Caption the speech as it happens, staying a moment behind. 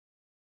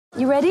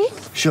You ready?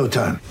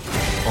 Showtime.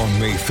 On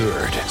May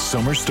 3rd,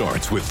 summer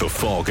starts with The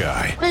Fall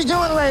Guy. Let's do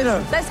it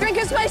later. Let's drink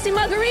a spicy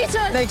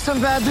margarita. Make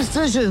some bad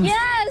decisions.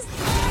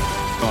 Yes!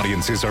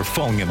 Audiences are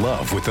falling in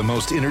love with the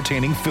most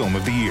entertaining film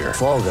of the year.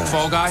 Fall Guy.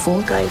 Fall Guy?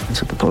 Fall guy.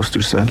 That's what the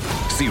poster said.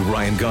 See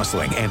Ryan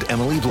Gosling and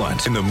Emily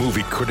Blunt in the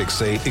movie critics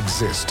say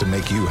exists to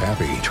make you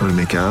happy. Trying to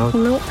make it out?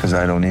 Nope. Because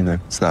I don't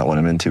either. It's not what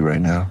I'm into right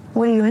now.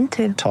 What are you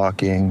into?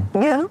 Talking.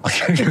 Yeah.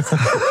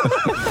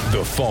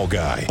 The Fall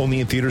Guy.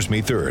 Only in theaters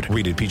May 3rd.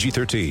 Rated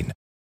PG-13.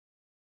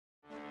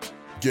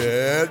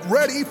 Get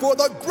ready for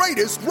the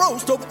greatest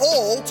roast of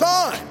all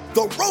time.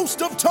 The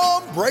Roast of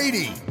Tom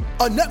Brady.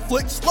 A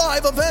Netflix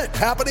live event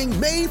happening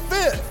May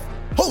 5th.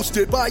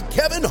 Hosted by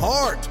Kevin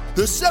Hart.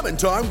 The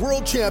 7-time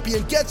world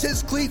champion gets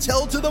his cleats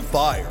held to the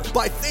fire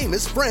by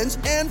famous friends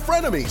and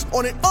frenemies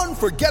on an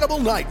unforgettable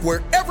night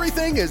where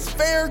everything is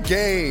fair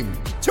game.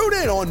 Tune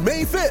in on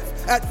May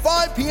 5th at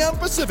 5 p.m.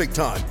 Pacific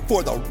time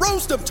for the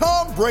Roast of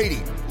Tom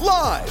Brady.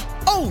 Live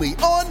only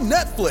on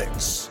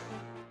Netflix.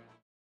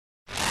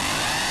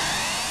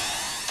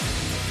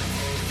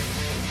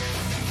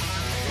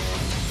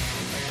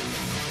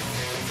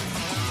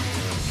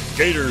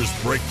 Gators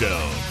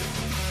Breakdown,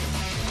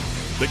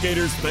 the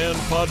Gators fan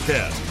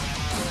podcast,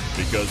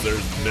 because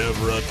there's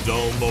never a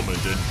dull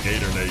moment in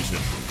Gator Nation.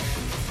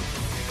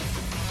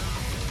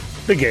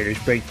 The Gators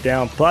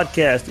Breakdown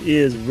podcast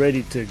is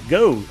ready to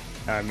go.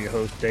 I'm your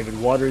host, David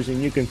Waters,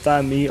 and you can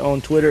find me on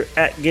Twitter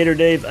at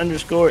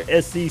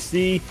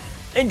GatorDave_SEC.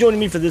 And joining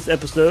me for this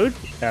episode,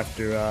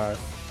 after a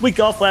week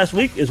off last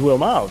week, is Will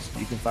Miles.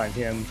 You can find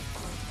him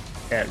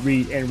at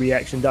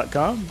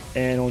readandreaction.com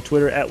and on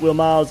Twitter at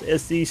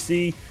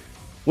WillMilesSEC.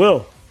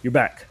 Will, you're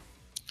back.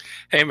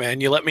 Hey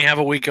man, you let me have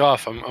a week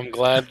off. I'm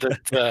glad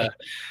that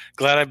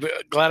glad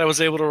I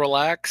was able to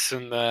relax,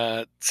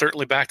 and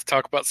certainly back to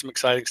talk about some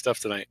exciting stuff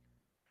tonight.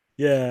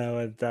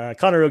 Yeah,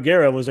 Connor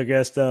O'Gara was our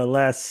guest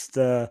last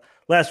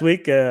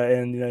week,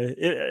 and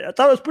I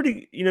thought it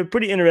was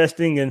pretty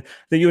interesting. And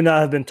that you and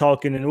I have been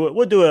talking, and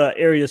we'll do a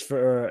areas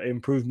for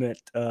improvement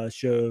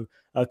show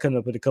coming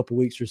up in a couple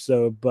weeks or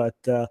so. But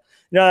I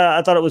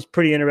thought it was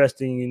pretty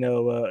interesting.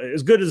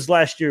 As good as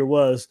last year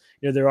was,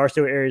 there are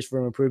still areas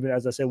for improvement.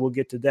 As I said, we'll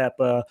get to that.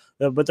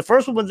 But the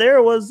first one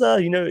there was,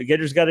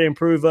 Gators got to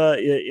improve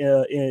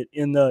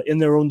in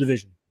their own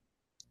division.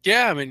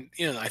 Yeah, I mean,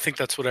 I think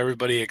that's what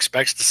everybody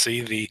expects to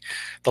see.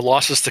 The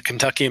losses to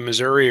Kentucky and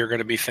Missouri are going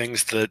to be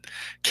things that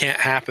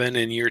can't happen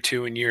in year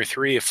 2 and year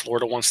 3 if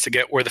Florida wants to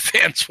get where the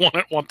fans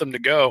want them to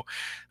go.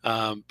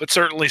 But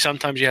certainly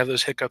sometimes you have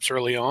those hiccups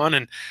early on.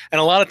 And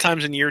a lot of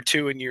times in year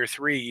 2 and year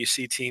 3, you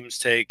see teams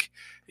take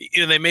 –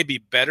 they may be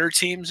better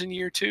teams in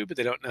year 2, but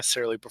they don't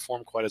necessarily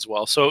perform quite as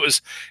well. So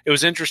it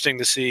was interesting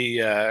to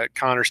see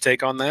Connor's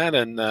take on that.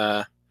 And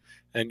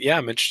yeah,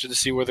 I'm interested to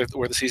see where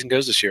the season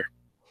goes this year.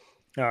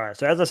 All right.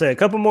 So as I said, a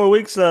couple more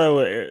weeks,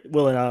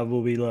 Will and I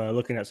will be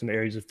looking at some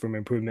areas for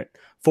improvement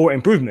for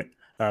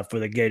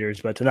the Gators.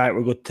 But tonight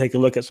we're going to take a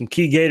look at some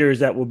key Gators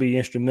that will be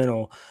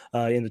instrumental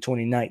in the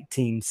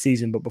 2019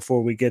 season. But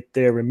before we get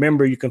there,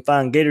 remember you can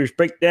find Gators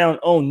Breakdown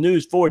on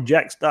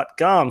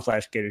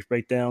news4jax.com/Gators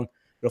Breakdown.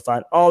 You'll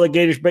find all the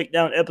Gators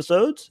Breakdown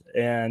episodes,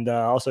 and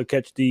also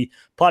catch the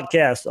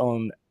podcast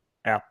on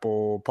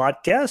Apple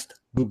Podcast,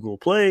 Google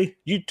Play,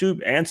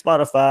 YouTube, and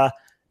Spotify.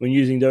 When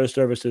using those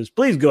services,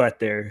 please go out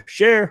there,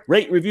 share,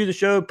 rate, review the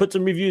show, put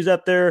some reviews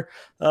out there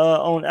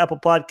on Apple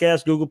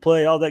Podcasts, Google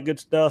Play, all that good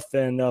stuff,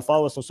 and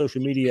follow us on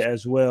social media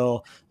as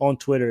well on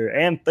Twitter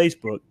and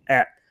Facebook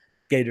at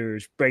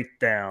Gators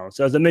Breakdown.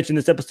 So as I mentioned,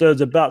 this episode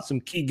is about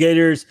some key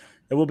Gators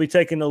that we'll be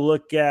taking a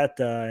look at,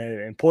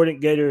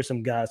 important Gators,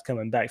 some guys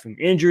coming back from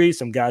injury,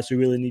 some guys who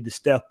really need to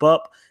step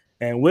up.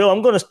 And Will,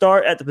 I'm going to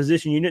start at the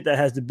position unit that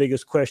has the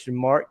biggest question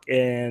mark,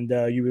 and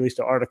you released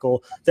an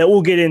article that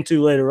we'll get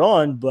into later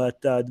on. But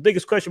the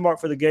biggest question mark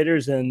for the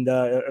Gators, and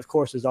of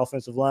course, is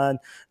offensive line.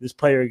 This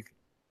player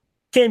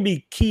can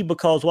be key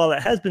because while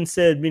it has been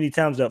said many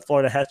times that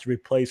Florida has to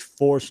replace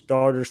 4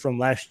 starters from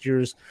last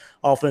year's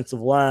offensive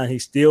line, he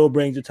still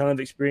brings a ton of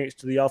experience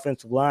to the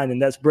offensive line,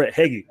 and that's Brett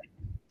Heggie.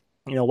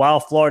 While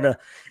Florida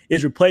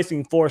is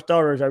replacing 4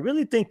 starters, I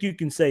really think you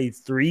can say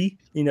 3,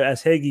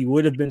 as Heggie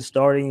would have been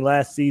starting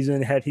last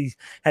season had he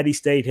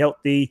stayed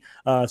healthy.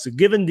 So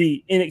given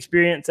the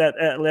inexperience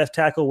at left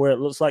tackle, where it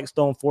looks like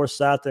Stone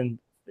Forsythe and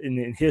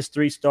in his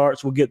 3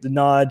 starts will get the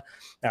nod.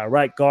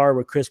 Right guard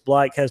where Chris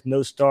Blake has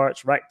no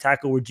starts. Right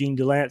tackle where Gene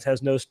Delance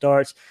has no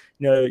starts.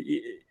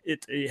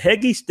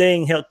 Heggie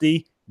staying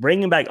healthy,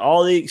 bringing back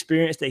all the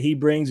experience that he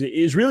brings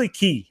is really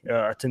key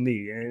to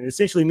me. And it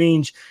essentially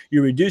means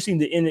you're reducing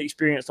the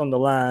inexperience on the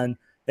line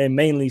and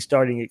mainly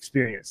starting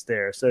experience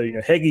there. So,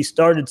 Heggie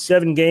started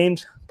 7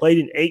 games, played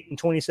in 8 in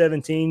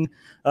 2017,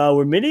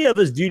 where many of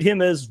us viewed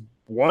him as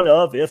one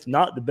of, if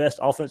not the best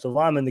offensive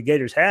lineman the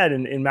Gators had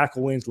in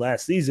McElwain's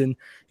last season.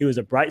 He was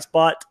a bright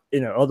spot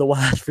in an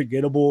otherwise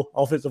forgettable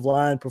offensive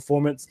line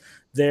performance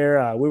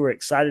there. We were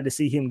excited to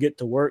see him get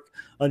to work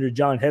under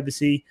John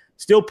Hevesy.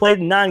 still played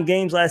in 9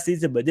 games last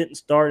season, but didn't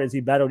start as he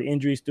battled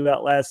injuries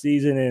throughout last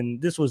season.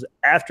 And this was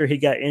after he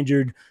got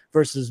injured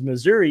versus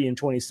Missouri in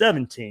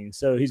 2017.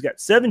 So he's got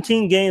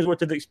 17 games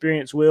worth of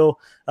experience, Will.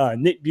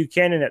 Nick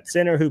Buchanan at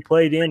center, who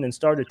played in and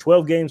started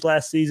 12 games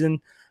last season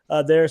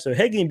there. So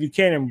Heggie and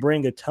Buchanan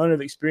bring a ton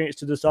of experience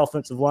to this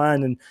offensive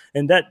line.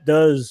 And that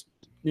does,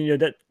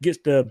 that gets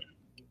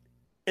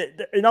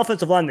an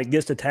offensive line that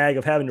gets the tag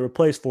of having to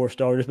replace 4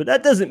 starters, but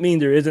that doesn't mean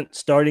there isn't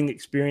starting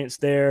experience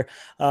there.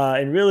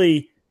 And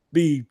really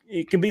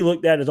it can be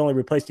looked at as only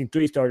replacing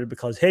 3 starters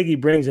because Heggie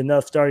brings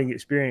enough starting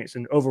experience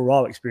and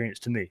overall experience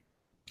to me.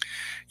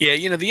 Yeah,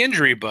 the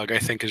injury bug, I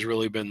think, has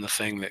really been the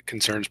thing that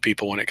concerns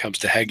people when it comes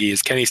to Heggie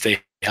is can he stay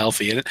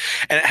healthy? And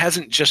it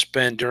hasn't just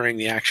been during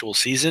the actual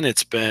season.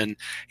 It's been,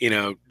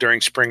 during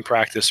spring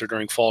practice or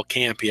during fall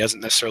camp. He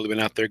hasn't necessarily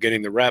been out there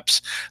getting the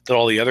reps that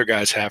all the other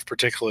guys have,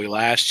 particularly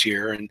last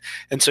year.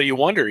 And so you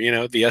wonder,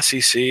 the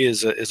SEC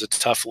is a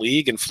tough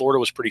league, and Florida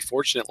was pretty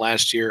fortunate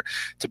last year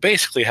to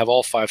basically have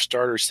all 5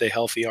 starters stay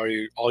healthy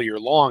all year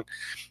long.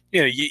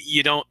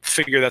 You don't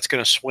figure that's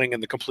going to swing in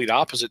the complete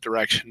opposite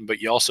direction,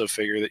 but you also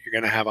figure that you're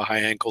going to have a high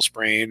ankle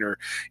sprain or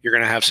you're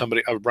going to have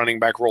a running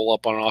back roll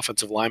up on an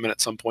offensive lineman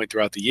at some point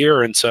throughout the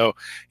year. And so,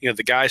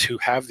 the guys who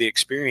have the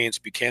experience,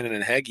 Buchanan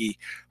and Heggie,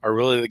 are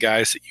really the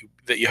guys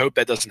that you hope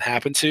that doesn't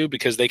happen to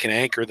because they can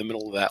anchor the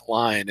middle of that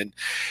line. And,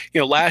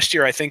 last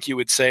year, I think you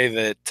would say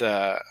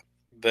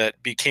that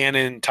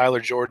Buchanan, Tyler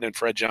Jordan, and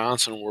Fred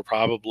Johnson were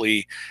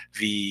probably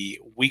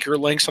the weaker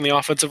links on the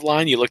offensive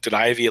line. You looked at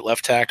Ivy at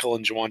left tackle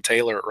and Jawan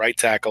Taylor at right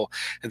tackle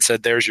and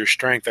said, there's your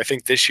strength. I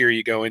think this year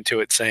you go into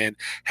it saying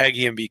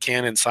Heggie and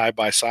Buchanan side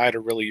by side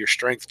are really your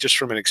strength just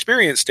from an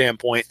experience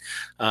standpoint.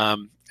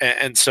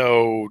 And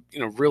so,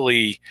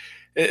 really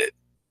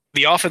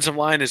the offensive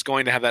line is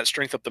going to have that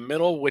strength up the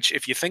middle, which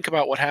if you think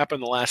about what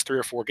happened the last 3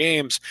 or 4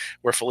 games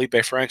where Felipe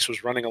Franks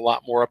was running a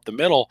lot more up the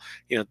middle,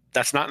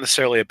 that's not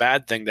necessarily a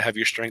bad thing to have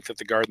your strength at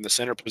the guard and the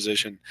center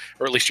position,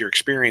 or at least your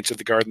experience at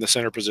the guard and the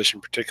center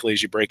position, particularly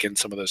as you break in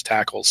some of those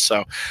tackles.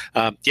 So,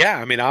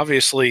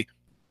 obviously,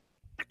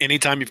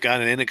 anytime you've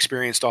got an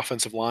inexperienced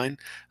offensive line,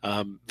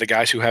 the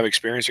guys who have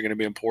experience are going to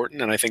be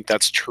important, and I think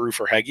that's true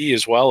for Heggie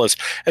as well as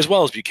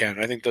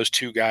Buchanan. I think those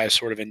 2 guys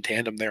sort of in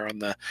tandem there on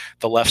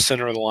the left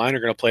center of the line are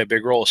going to play a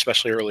big role,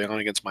 especially early on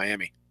against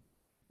Miami.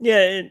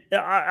 Yeah, and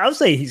I would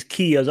say he's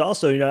key as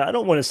also, I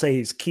don't want to say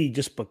he's key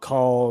just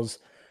because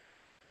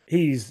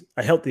he's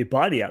a healthy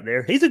body out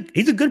there. He's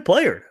a good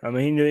player. I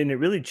mean, and it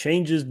really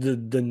changes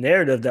the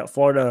narrative that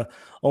Florida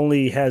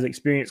only has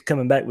experience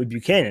coming back with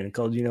Buchanan.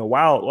 Because,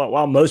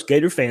 while most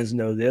Gator fans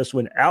know this,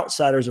 when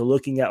outsiders are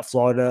looking at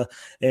Florida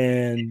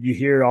and you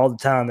hear all the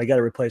time they got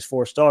to replace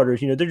 4 starters,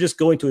 they're just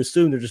going to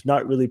assume they're just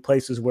not really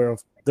places where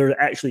there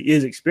actually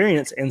is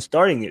experience and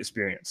starting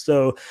experience.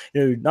 So,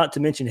 not to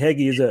mention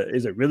Heggie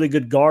is a really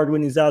good guard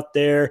when he's out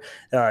there.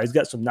 He's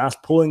got some nice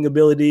pulling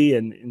ability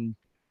and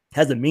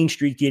has a mean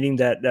streak in him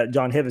that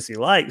John Hevesy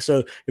likes.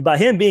 So by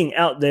him being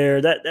out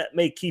there, that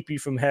may keep you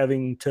from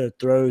having to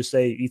throw,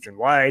 say, Ethan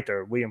White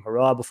or William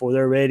Harrah before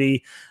they're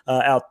ready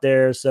out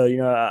there. So,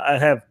 I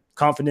have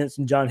confidence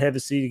in John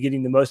Hevesy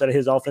getting the most out of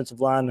his offensive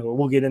line.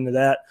 We'll get into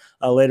that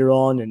later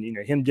on, and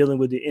him dealing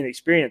with the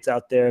inexperience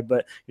out there.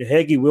 But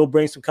Heggie will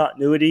bring some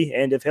continuity,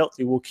 and if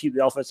healthy, will keep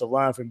the offensive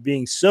line from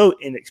being so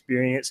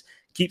inexperienced.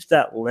 Keeps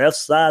that left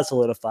side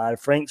solidified,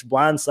 Frank's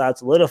blind side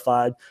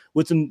solidified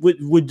with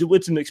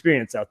some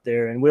experience out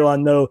there. And Will, I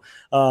know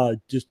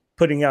just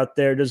putting out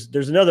there,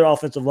 there's another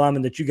offensive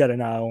lineman that you got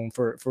an eye on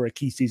for a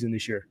key season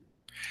this year.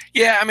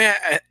 Yeah, I mean,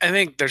 I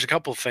think there's a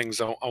couple of things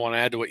I want to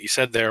add to what you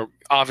said there.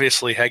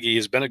 Obviously, Heggie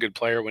has been a good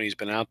player when he's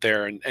been out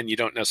there, and you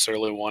don't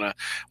necessarily want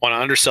to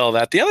undersell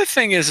that. The other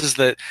thing is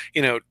that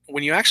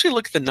when you actually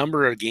look at the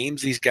number of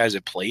games these guys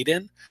have played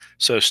in,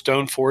 so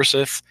Stone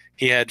Forsyth,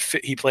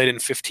 he played in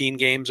 15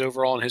 games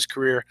overall in his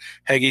career.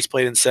 Heggie's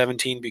played in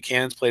 17.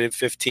 Buchanan's played in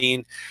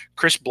 15.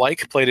 Chris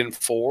Blake played in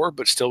 4,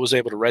 but still was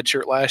able to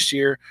redshirt last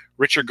year.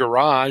 Richard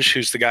Garage,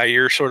 who's the guy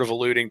you're sort of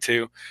alluding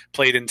to,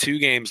 played in 2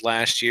 games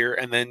last year.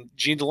 And then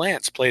Gene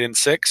DeLance played in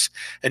 6.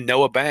 And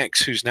Noah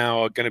Banks, who's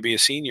now going to be a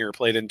senior,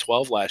 played in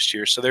 12 last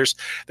year. So there's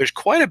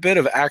quite a bit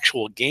of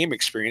actual game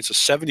experience, of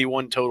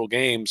 71 total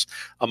games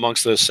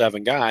amongst those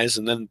 7 guys.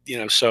 And then,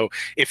 so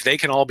if they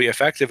can all be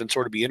effective and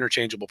sort of be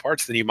interchangeable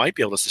parts, then you might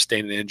be able to sustain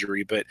an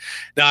injury. But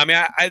no, I mean,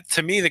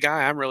 to me, the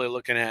guy I'm really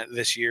looking at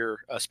this year,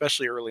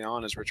 especially early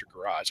on, is Richard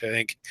Garage. I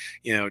think,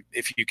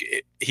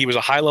 he was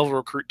a high-level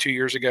recruit 2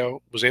 years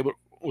ago, was able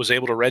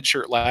to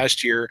redshirt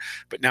last year,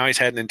 but now he's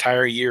had an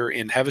entire year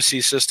in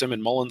Hevesy's system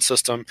and Mullen's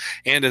system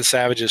and in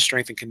Savage's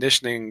strength and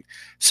conditioning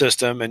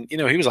system. And,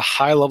 he was a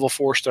high-level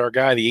 4-star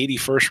guy, the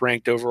 81st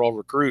ranked overall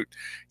recruit.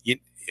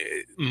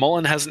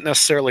 Mullen hasn't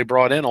necessarily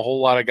brought in a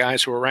whole lot of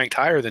guys who are ranked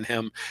higher than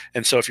him.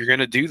 And so if you're going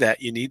to do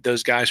that, you need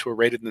those guys who are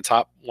rated in the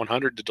top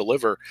 100 to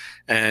deliver.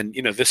 And,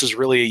 this is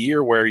really a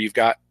year where you've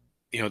got,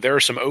 there are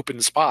some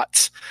open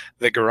spots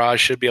that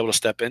Garage should be able to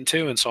step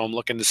into. And so I'm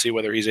looking to see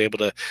whether he's able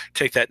to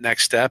take that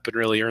next step and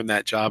really earn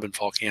that job in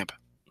fall camp.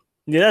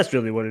 Yeah, that's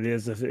really what it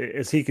is.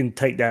 If he can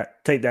take that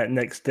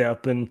next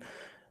step. And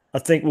I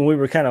think when we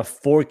were kind of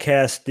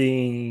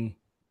forecasting,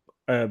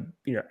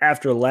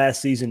 after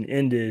last season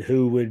ended,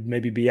 who would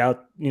maybe be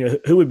out,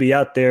 who would be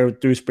out there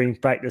through spring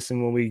practice,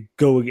 and when we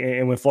go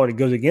and when Florida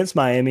goes against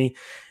Miami,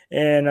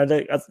 and I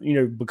think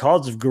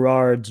because of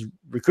Garrard's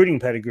recruiting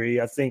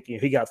pedigree, I think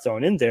he got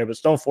thrown in there. But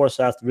Stone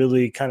Forsythe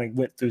really kind of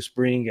went through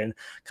spring and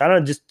kind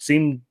of just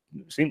seemed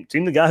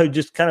the guy who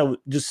just kind of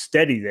just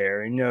steady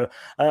there. And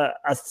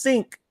I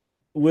think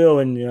Will,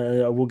 and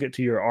we'll get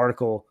to your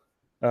article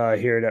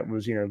here that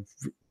was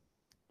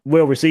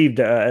well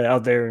received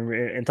out there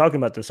and talking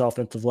about this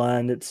offensive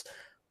line. It's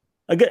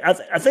again,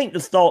 I think the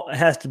thought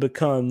has to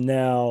become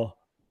now: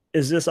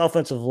 is this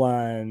offensive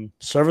line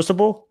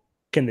serviceable?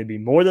 Can they be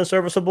more than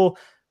serviceable?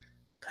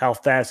 How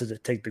fast does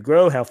it take to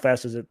grow? How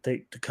fast does it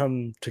take to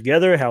come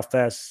together? How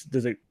fast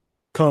does it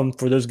come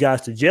for those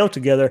guys to gel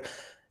together?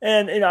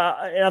 And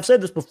I've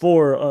said this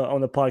before on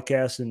the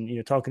podcast,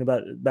 and talking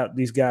about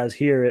these guys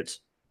here. It's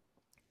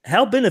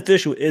how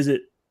beneficial is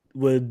it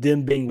with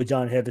them being with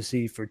John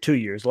Hevesy for 2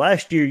 years?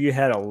 Last year, you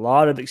had a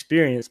lot of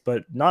experience,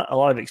 but not a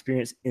lot of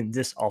experience in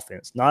this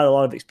offense. Not a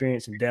lot of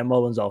experience in Dan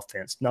Mullen's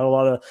offense. Not a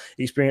lot of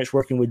experience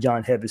working with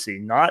John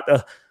Hevesy.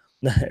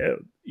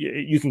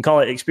 You can call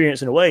it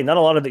experience in a way. Not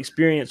a lot of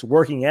experience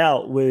working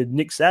out with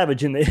Nick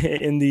Savage in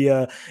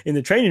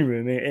the training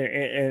room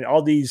and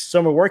all these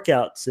summer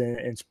workouts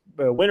and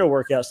winter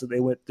workouts that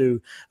they went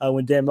through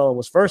when Dan Mullen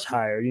was first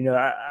hired.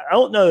 I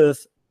don't know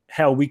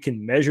how we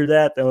can measure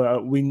that.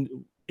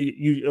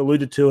 You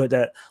alluded to it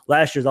that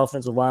last year's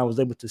offensive line was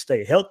able to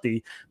stay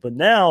healthy, but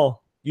now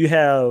you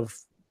have.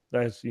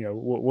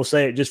 We'll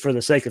say it just for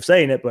the sake of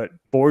saying it, but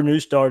 4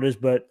 new starters.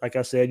 But like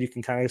I said, you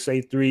can kind of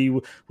say 3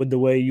 with the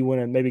way you want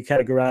to maybe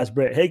categorize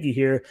Brett Hagee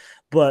here.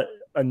 But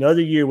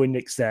another year with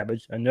Nick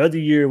Savage, another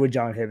year with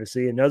John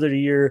Hevesy, another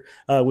year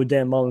with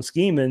Dan Mullen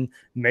scheming.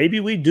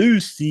 Maybe we do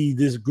see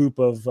this group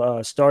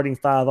of starting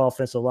 5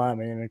 offensive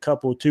linemen and a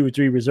couple, 2 or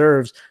 3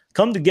 reserves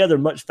come together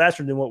much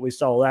faster than what we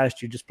saw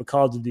last year, just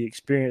because of the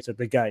experience that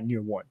they got in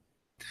year 1.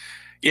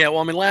 Yeah, well,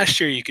 I mean, last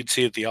year you could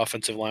see that the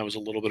offensive line was a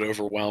little bit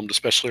overwhelmed,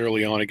 especially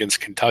early on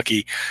against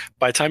Kentucky.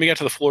 By the time you got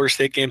to the Florida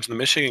State games and the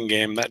Michigan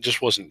game, that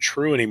just wasn't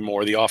true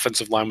anymore. The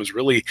offensive line was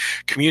really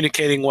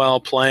communicating well,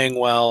 playing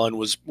well, and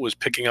was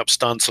picking up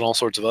stunts and all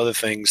sorts of other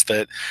things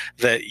that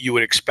you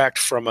would expect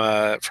from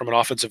an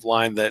offensive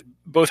line that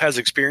both has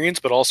experience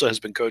but also has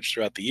been coached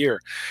throughout the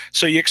year.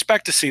 So you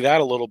expect to see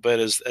that a little bit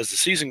as the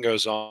season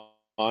goes on,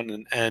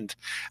 and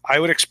I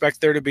would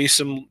expect there to be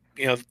some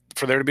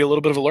for there to be a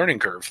little bit of a learning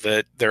curve,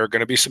 that there are going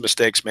to be some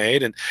mistakes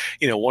made. And,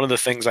 one of the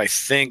things I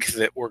think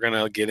that we're going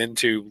to get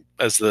into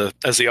as the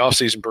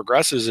offseason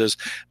progresses is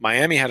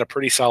Miami had a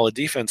pretty solid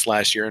defense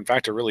last year. In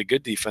fact, a really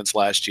good defense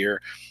last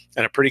year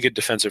and a pretty good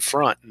defensive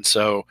front. And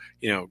so,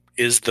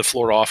 is the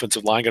Florida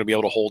offensive line going to be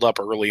able to hold up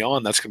early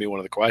on? That's going to be one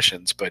of the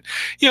questions. But,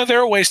 there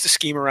are ways to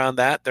scheme around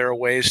that. There are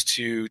ways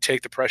to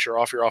take the pressure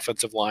off your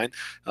offensive line.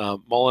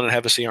 Mullen and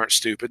Hevesy aren't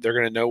stupid. They're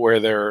going to know where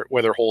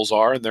their holes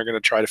are, and they're going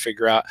to try to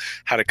figure out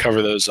how to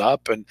cover those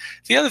up. And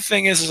the other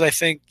thing is I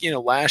think,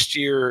 last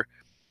year,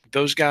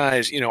 those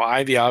guys,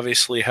 Ivy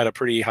obviously had a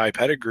pretty high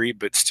pedigree,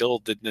 but still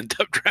didn't end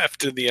up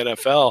drafted in the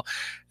NFL.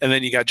 And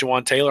then you got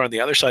Jawan Taylor on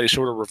the other side, who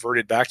sort of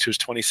reverted back to his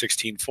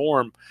 2016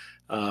 form.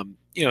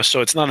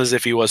 So it's not as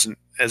if he wasn't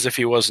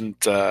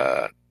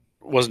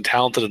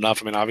talented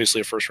enough. I mean,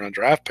 obviously a first round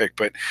draft pick,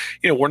 but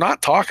we're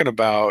not talking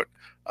about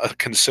a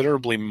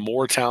considerably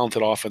more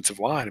talented offensive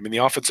line. I mean, the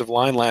offensive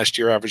line last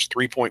year averaged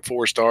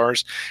 3.4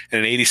 stars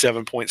and an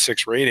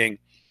 87.6 rating.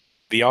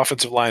 The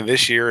offensive line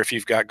this year, if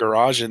you've got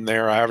Garage in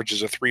there,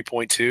 averages a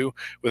 3.2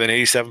 with an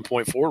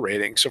 87.4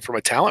 rating. So from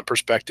a talent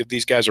perspective,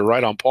 these guys are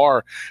right on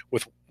par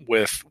with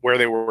where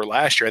they were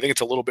last year. I think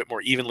it's a little bit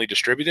more evenly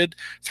distributed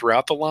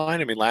throughout the line.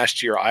 I mean,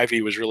 last year,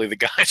 Ivy was really the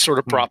guy sort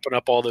of propping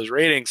up all those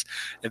ratings.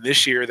 And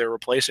this year, they're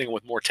replacing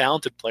with more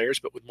talented players,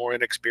 but with more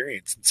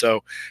inexperience. And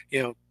so,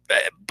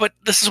 but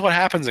this is what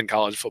happens in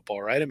college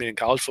football, right? I mean, in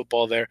college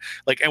football, and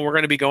we're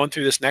going to be going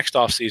through this next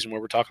offseason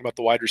where we're talking about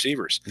the wide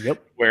receivers,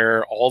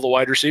 where all the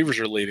wide receivers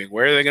are leaving.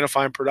 Where are they going to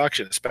find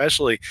production,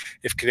 especially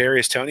if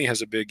Kadarius Toney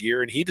has a big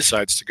year and he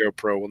decides to go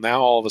pro? Well,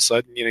 now all of a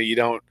sudden, you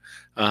don't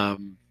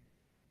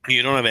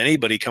have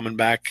anybody coming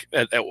back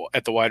at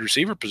the wide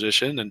receiver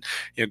position. And,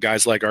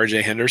 guys like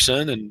RJ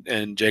Henderson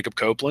and Jacob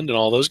Copeland and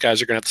all those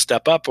guys are going to have to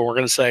step up. And we're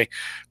going to say,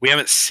 we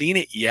haven't seen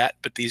it yet,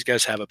 but these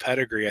guys have a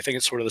pedigree. I think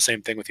it's sort of the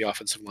same thing with the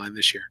offensive line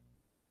this year.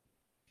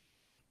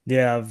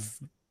 Yeah.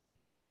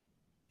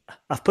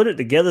 I've put it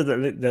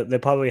together that they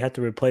probably have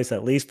to replace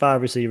at least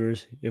 5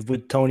 receivers, if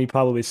with Toney,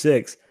 probably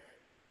 6.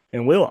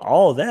 And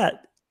all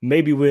that,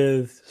 maybe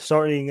with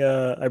starting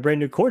a brand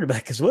new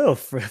quarterback as well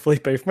for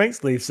Felipe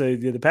Franks leave. So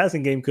the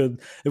passing game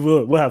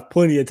we'll have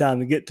plenty of time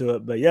to get to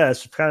it. But yeah,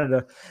 it's kind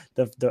of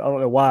the I don't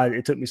know why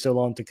it took me so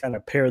long to kind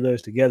of pair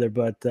those together.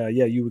 But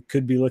you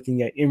could be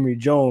looking at Emory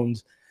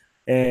Jones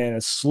and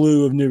a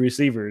slew of new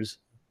receivers.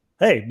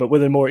 Hey, but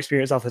with a more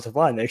experienced offensive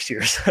line next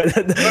year.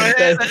 And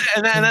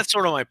that's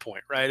sort of my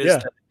point, right?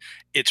 That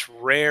it's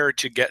rare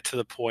to get to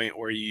the point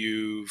where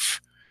you've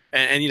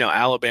And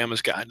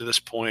Alabama's gotten to this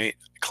point.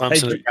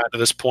 Clemson has gotten to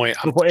this point.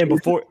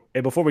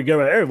 Before we go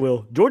right there,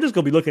 Will, Georgia's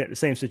going to be looking at the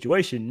same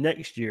situation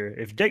next year.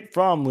 If Jake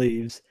Fromm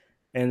leaves,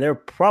 and they're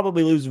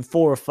probably losing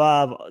 4 or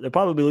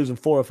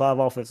 5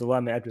 offensive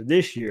linemen after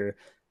this year,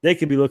 they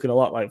could be looking a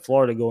lot like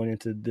Florida going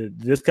into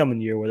this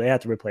coming year, where they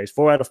have to replace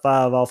 4 out of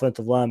 5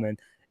 offensive linemen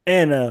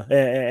and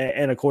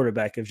a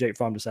quarterback if Jake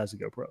Fromm decides to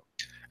go pro.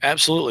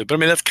 Absolutely. But I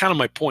mean, that's kind of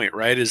my point,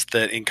 right? Is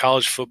that in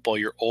college football,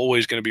 you're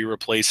always going to be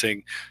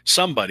replacing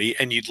somebody,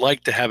 and you'd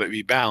like to have it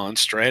be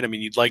balanced, right? I mean,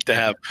 you'd like to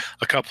have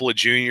a couple of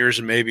juniors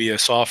and maybe a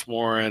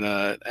sophomore and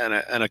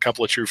a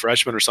couple of true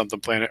freshmen or something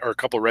playing, or a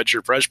couple of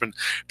redshirt freshmen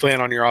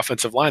playing on your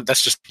offensive line.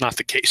 That's just not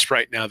the case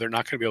right now. They're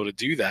not going to be able to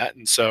do that.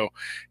 And so,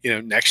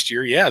 next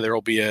year, there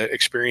will be an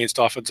experienced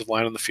offensive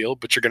line on the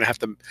field, but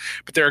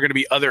but there are going to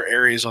be other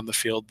areas on the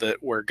field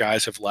where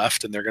guys have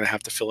left, and they're going to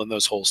have to fill in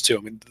those holes too.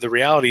 I mean, the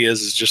reality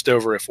is just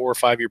over a 4 or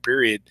 5 year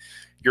period,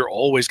 you're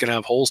always going to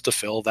have holes to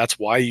fill. That's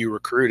why you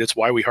recruit. It's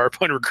why we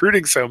harp on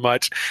recruiting so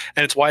much.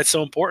 And it's why it's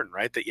so important,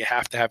 right? That you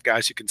have to have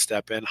guys who can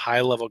step in, high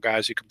level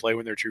guys who can play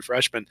when they're true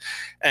freshmen.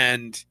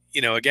 And,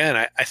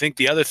 again, I think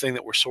the other thing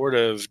that we're sort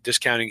of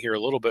discounting here a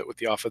little bit with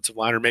the offensive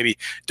line, or maybe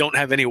don't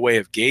have any way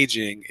of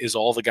gauging, is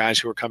all the guys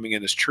who are coming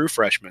in as true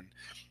freshmen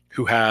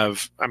who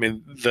have,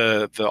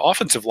 the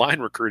offensive line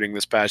recruiting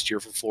this past year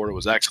for Florida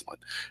was excellent.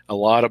 A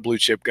lot of blue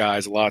chip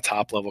guys, a lot of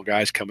top level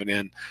guys coming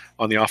in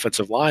on the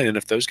offensive line. And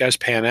if those guys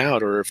pan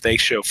out, or if they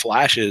show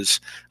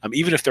flashes,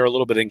 even if they're a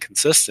little bit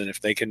inconsistent,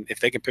 if they can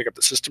pick up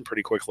the system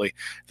pretty quickly,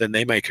 then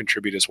they may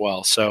contribute as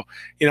well. So,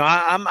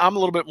 I'm a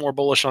little bit more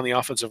bullish on the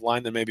offensive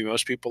line than maybe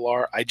most people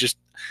are.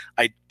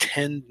 I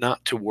tend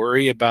not to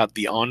worry about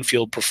the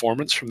on-field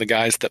performance from the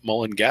guys that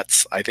Mullen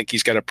gets. I think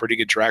he's got a pretty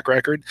good track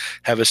record.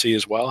 Hevesy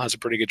as well has a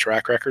pretty good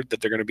track record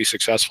that they're going to be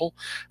successful.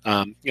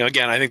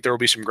 Again, I think there will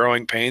be some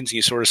growing pains, and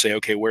you sort of say,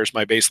 okay, where's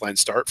my baseline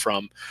start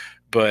from?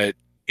 But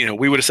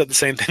we would have said the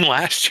same thing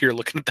last year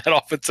looking at that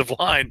offensive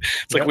line.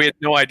 It's like we had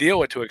no idea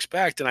what to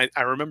expect. And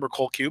I remember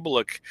Cole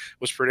Kubelik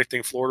was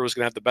predicting Florida was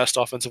going to have the best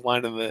offensive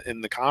line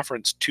in the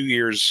conference 2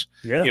 years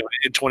in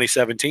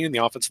 2017, and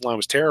the offensive line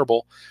was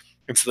terrible.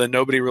 And so then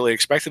nobody really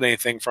expected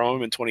anything from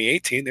him in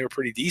 2018. They were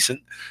pretty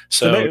decent.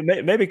 So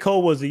maybe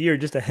Cole was a year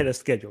just ahead of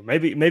schedule.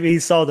 Maybe he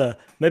saw the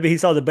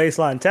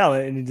baseline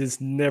talent, and it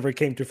just never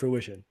came to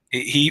fruition.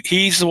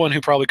 He's the one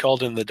who probably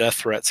called in the death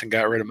threats and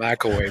got rid of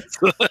McElwain.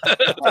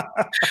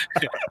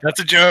 That's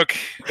a joke.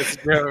 It's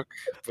a joke.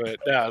 But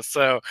yeah,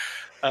 so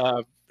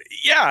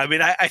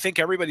I think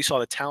everybody saw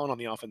the talent on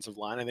the offensive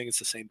line. I think it's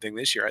the same thing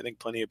this year. I think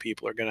plenty of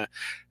people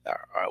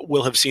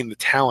will have seen the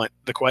talent.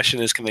 The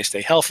question is, can they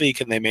stay healthy?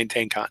 Can they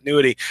maintain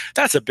continuity?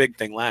 That's a big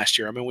thing last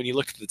year. When you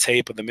looked at the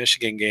tape of the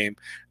Michigan game,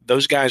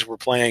 those guys were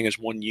playing as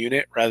one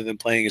unit rather than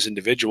playing as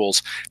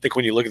individuals. I think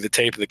when you look at the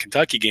tape of the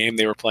Kentucky game,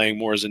 they were playing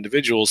more as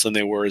individuals than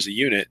they were as a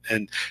unit.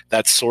 And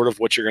that's sort of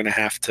what you're going to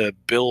have to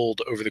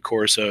build over the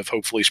course of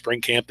hopefully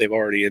spring camp. They've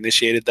already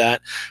initiated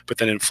that. But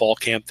then in fall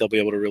camp, they'll be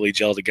able to really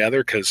gel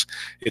together, because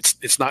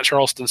it's not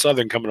Charleston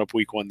Southern coming up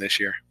week 1 this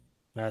year.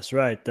 That's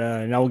right.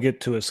 And I will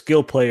get to a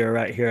skill player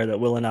right here that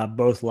Will and I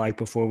both like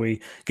before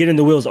we get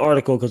into Will's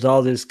article, because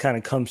all this kind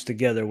of comes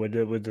together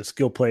with the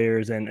skill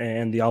players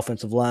and the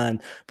offensive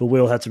line. But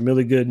Will had some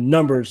really good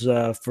numbers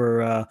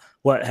for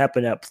what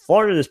happened at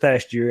Florida this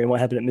past year and what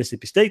happened at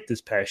Mississippi State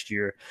this past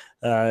year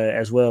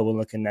as well. We're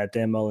looking at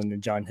Dan Mullen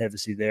and John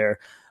Hevesy there.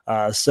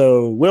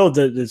 So, Will,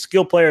 the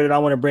skill player that I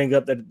want to bring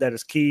up that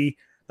is key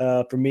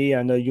for me,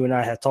 I know you and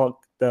I have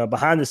talked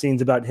behind the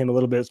scenes about him a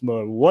little bit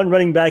more. One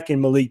running back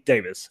in Malik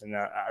Davis. And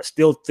I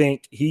still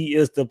think he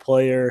is the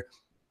player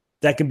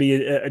that can be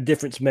a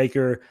difference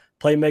maker,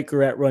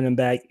 playmaker at running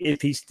back,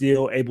 if he's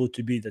still able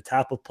to be the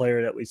type of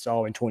player that we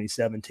saw in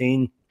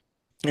 2017.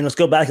 And let's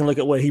go back and look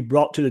at what he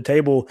brought to the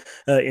table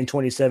in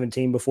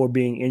 2017 before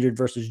being injured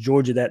versus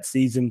Georgia that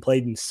season.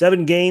 Played in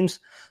 7 games,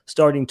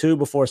 starting 2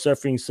 before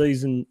suffering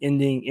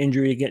season-ending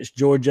injury against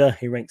Georgia.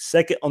 He ranked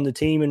 2nd on the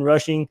team in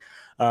rushing,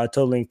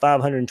 totaling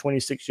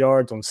 526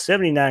 yards on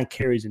 79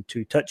 carries and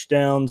 2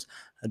 touchdowns.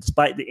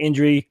 Despite the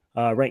injury,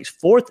 ranks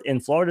 4th in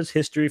Florida's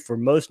history for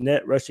most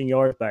net rushing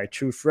yards by a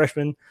true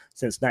freshman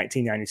since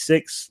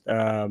 1996.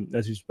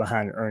 As he's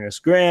behind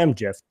Ernest Graham,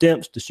 Jeff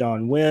Demps,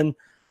 Deshaun Wynn.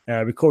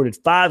 Recorded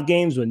 5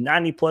 games with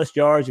 90-plus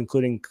yards,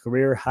 including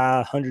career-high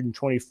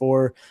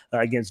 124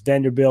 against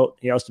Vanderbilt.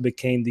 He also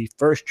became the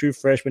first true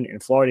freshman in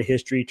Florida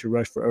history to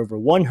rush for over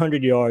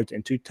 100 yards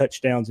and 2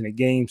 touchdowns in a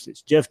game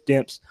since Jeff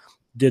Demps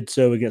did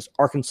so against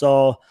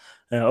Arkansas.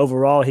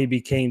 Overall, he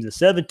became the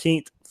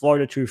 17th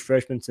Florida true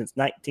freshman since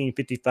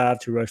 1955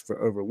 to rush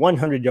for over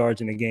 100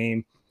 yards in a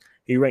game.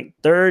 He ranked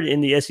 3rd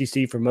in the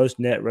SEC for most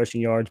net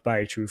rushing yards by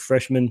a true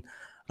freshman.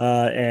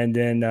 And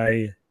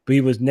then he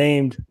was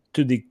named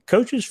to the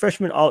coach's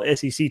freshman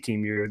all-SEC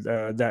team year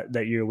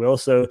that year, Will.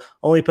 So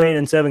only playing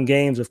in 7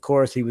 games, of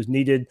course, he was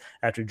needed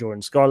after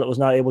Jordan Scarlett was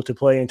not able to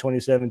play in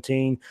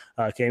 2017.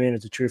 Came in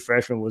as a true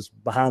freshman, was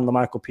behind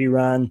LaMichael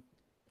Pirine.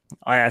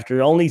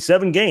 After only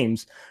 7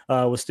 games,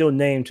 was still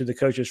named to the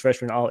coach's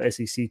freshman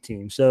all-SEC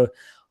team. So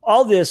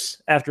all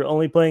this after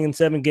only playing in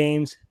 7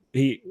 games.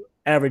 He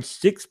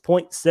averaged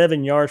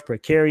 6.7 yards per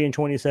carry in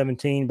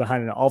 2017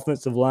 behind an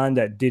offensive line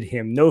that did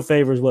him no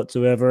favors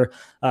whatsoever.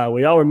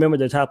 We all remember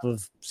the type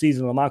of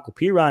season La'Mical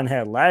Perine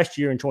had last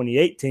year in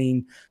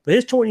 2018, but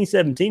his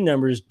 2017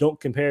 numbers don't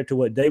compare to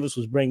what Davis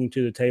was bringing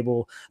to the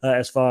table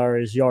as far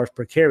as yards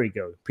per carry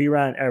go.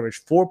 Perine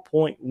averaged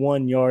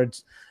 4.1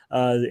 yards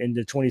in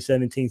the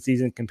 2017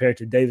 season compared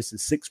to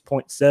Davis's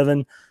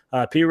 6.7.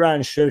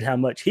 Perine showed how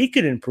much he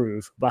could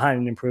improve behind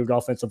an improved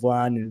offensive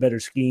line and better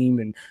scheme,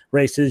 and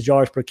raised his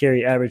yards per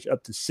carry average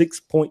up to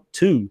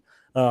 6.2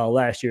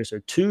 last year. So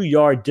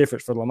 2-yard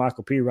difference for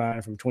La'Mical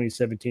Perine from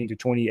 2017 to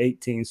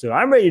 2018. So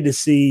I'm ready to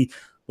see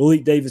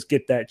Malik Davis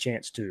get that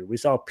chance too. We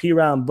saw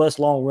Perine bust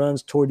long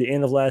runs toward the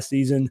end of last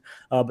season,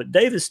 but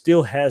Davis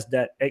still has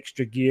that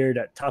extra gear,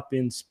 that top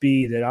end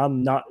speed that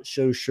I'm not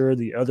so sure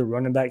the other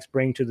running backs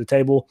bring to the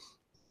table.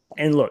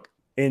 And look,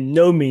 in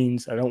no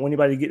means, I don't want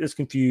anybody to get this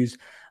confused,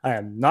 I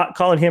am not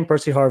calling him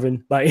Percy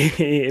Harvin by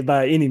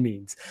any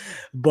means.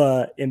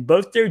 But in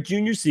both their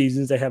junior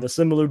seasons, they have a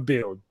similar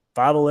build.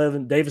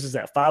 5'11", Davis is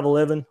at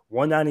 5'11",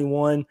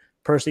 191.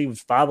 Percy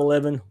was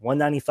 5'11",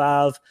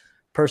 195.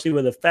 Percy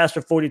with a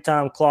faster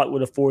 40-time clock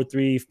with a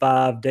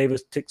 4.35.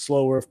 Davis ticked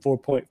slower,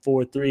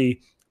 4.43.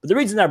 But the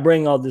reason I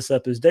bring all this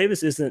up is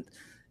Davis isn't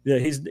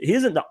he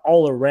isn't the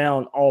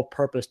all-around,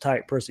 all-purpose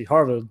type Percy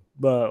Harvin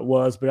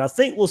was, but I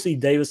think we'll see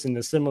Davis in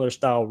the similar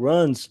style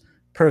runs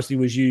Percy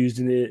was used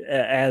in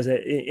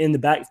the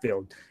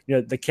backfield. You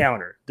know, the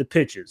counter, the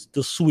pitches,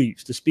 the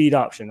sweeps, the speed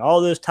option, all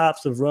those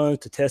types of runs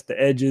to test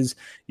the edges,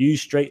 use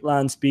straight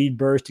line speed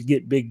bursts to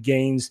get big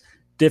gains,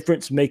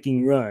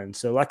 difference-making runs.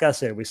 So like I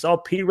said, we saw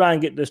Perine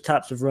get those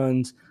types of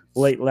runs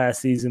late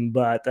last season,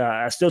 but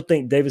I still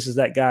think Davis is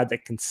that guy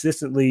that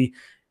consistently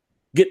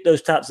get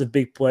those types of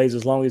big plays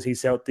as long as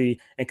he's healthy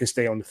and can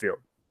stay on the field.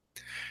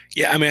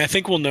 Yeah, I mean, I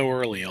think we'll know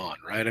early on,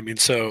 right? I mean,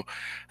 so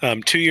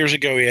 2 years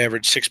ago, he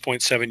averaged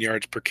 6.7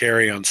 yards per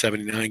carry on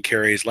 79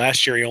 carries.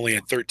 Last year, he only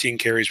had 13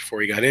 carries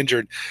before he got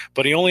injured,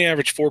 but he only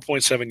averaged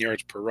 4.7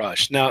 yards per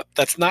rush. Now,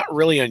 that's not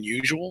really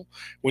unusual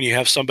when you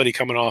have somebody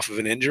coming off of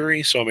an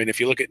injury. So, I mean, if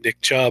you look at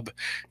Nick Chubb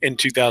in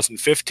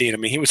 2015, I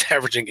mean, he was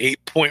averaging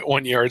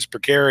 8.1 yards per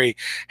carry,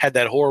 had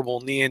that horrible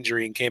knee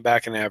injury, and came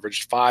back and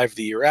averaged 5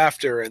 the year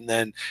after. And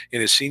then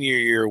in his senior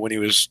year, when he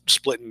was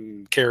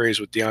splitting carries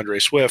with DeAndre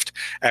Swift,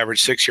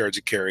 averaged 6 yards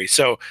a carry.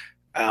 So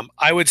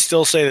I would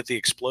still say that the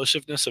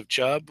explosiveness of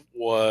Chubb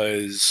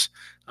was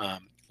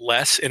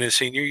less in his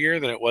senior year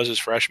than it was his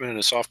freshman and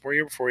his sophomore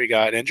year before he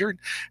got injured.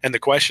 And the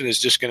question is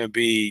just going to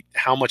be,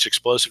 how much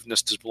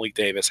explosiveness does Malik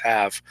Davis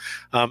have?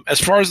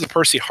 As far as the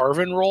Percy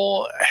Harvin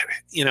role,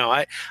 you know,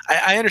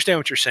 I understand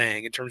what you're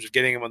saying in terms of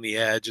getting him on the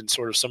edge and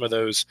sort of some of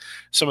those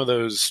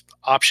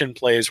option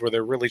plays where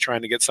they're really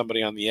trying to get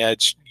somebody on the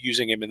edge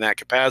using him in that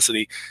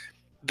capacity.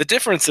 The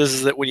difference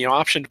is that when you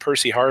optioned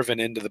Percy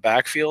Harvin into the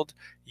backfield,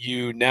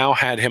 you now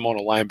had him on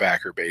a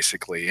linebacker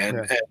basically,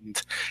 and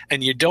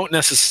you don't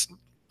necessarily,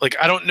 like,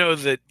 I don't know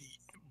that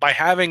by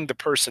having the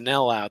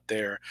personnel out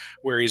there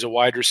where he's a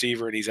wide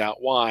receiver and he's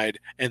out wide,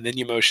 and then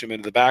you motion him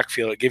into the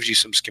backfield, it gives you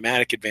some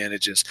schematic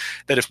advantages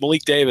that if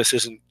Malik Davis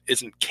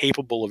isn't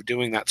capable of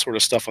doing that sort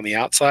of stuff on the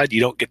outside, you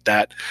don't get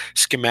that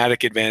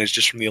schematic advantage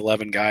just from the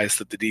 11 guys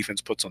that the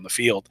defense puts on the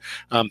field.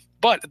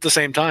 But at the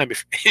same time,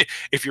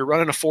 if you're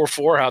running a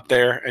 4-4 out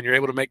there and you're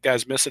able to make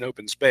guys miss an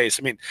open space,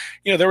 I mean,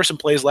 you know, there were some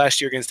plays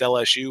last year against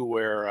LSU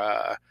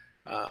where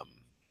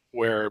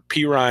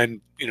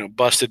Perine, you know,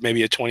 busted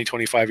maybe a 20,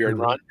 25-yard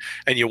run,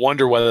 and you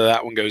wonder whether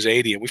that one goes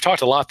 80. And we've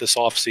talked a lot this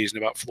offseason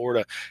about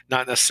Florida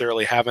not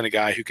necessarily having a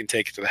guy who can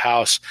take it to the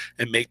house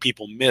and make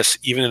people miss,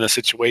 even in a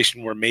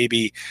situation where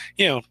maybe,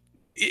 you know,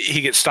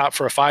 he gets stopped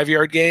for a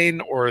 5-yard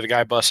gain or the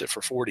guy busts it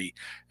for 40.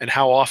 And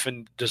how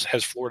often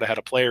has Florida had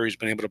a player who's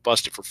been able to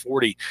bust it for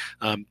 40?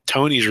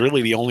 Tony's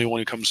really the only one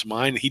who comes to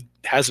mind. He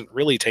hasn't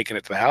really taken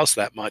it to the house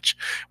that much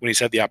when he's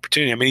had the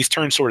opportunity. I mean, he's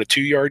turned sort of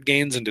 2-yard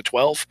gains into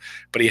 12,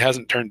 but he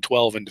hasn't turned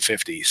 12 into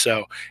 50.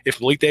 So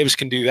if Malik Davis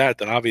can do that,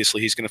 then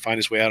obviously he's going to find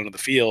his way out onto the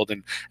field.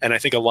 And I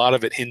think a lot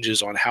of it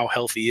hinges on how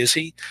healthy is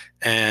he,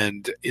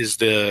 and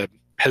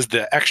has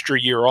the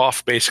extra year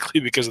off basically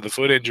because of the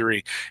foot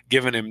injury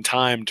given him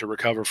time to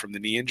recover from the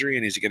knee injury,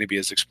 and is he going to be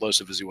as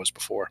explosive as he was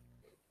before?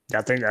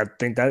 I think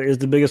that is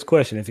the biggest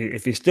question.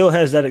 If he still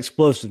has that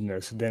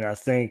explosiveness, then I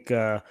think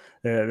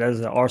there's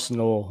an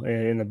arsenal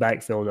in the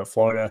backfield of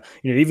Florida.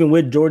 You know, even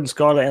with Jordan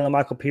Scarlett and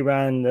La'Mical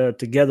Perine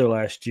together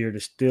last year, to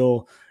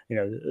still, you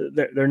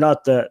know,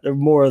 they're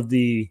more of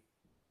the.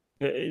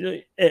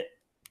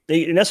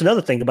 And that's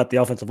another thing about the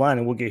offensive line,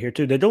 and we'll get here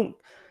too.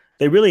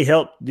 They really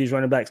helped these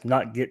running backs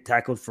not get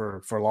tackled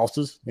for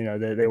losses. You know,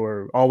 they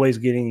were always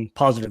getting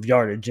positive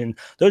yardage, and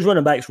those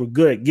running backs were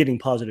good at getting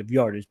positive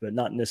yardage, but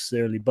not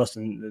necessarily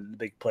busting the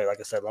big play. Like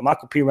I said,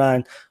 La'Mical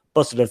Perine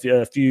busted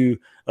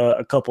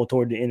a couple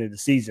toward the end of the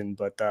season,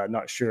 but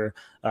not sure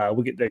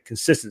we get that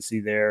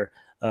consistency there.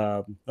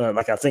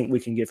 Like I think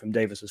we can get from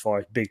Davis as far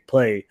as big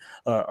play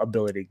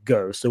ability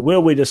goes. So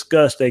we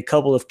discussed a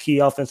couple of key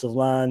offensive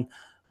line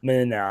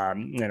men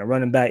and a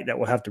running back that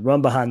will have to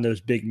run behind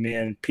those big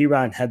men.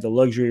 Perine had the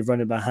luxury of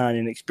running behind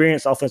an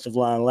experienced offensive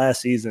line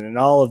last season, and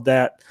all of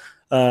that,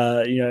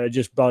 it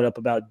just brought up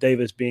about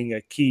Davis being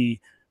a key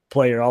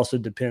player also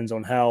depends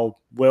on how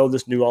well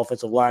this new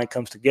offensive line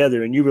comes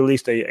together. And you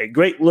released a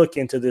great look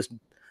into this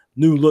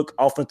new look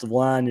offensive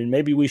line, and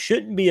maybe we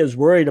shouldn't be as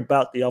worried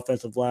about the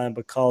offensive line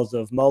because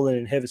of Mullen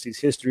and Hevesey's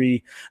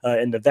history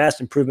and the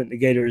vast improvement the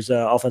Gators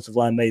offensive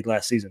line made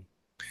last season.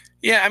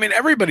 Yeah, I mean,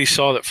 everybody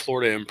saw that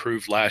Florida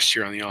improved last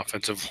year on the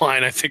offensive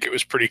line. I think it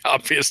was pretty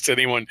obvious to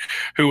anyone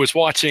who was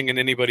watching and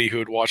anybody who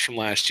had watched from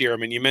last year. I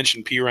mean, you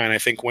mentioned Perine, I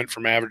think, went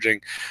from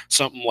averaging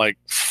something like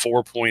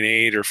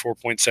 4.8 or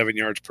 4.7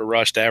 yards per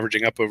rush to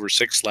averaging up over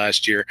 6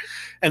 last year.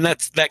 And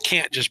that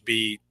can't just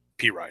be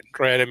Perine,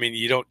 right? I mean,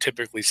 you don't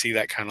typically see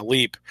that kind of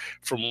leap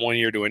from one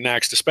year to the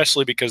next,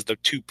 especially because the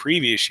 2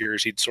 previous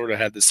years he'd sort of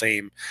had the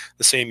same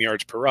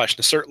yards per rush.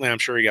 Now, certainly, I'm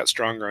sure he got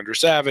stronger under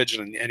Savage,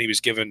 and he was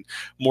given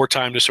more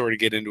time to sort of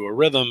get into a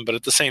rhythm. But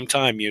at the same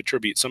time, you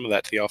attribute some of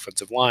that to the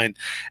offensive line,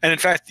 and in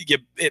fact,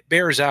 it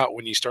bears out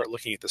when you start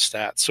looking at the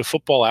stats. So,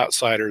 Football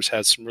Outsiders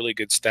has some really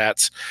good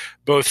stats,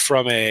 both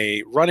from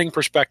a running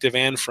perspective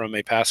and from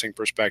a passing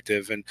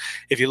perspective. And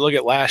if you look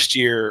at last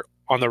year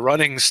on the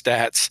running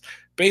stats,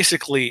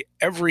 basically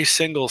every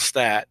single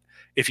stat,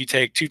 if you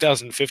take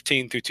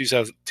 2015 through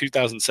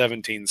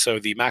 2017, so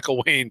the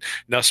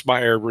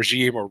McElwain-Nussmeier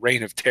regime or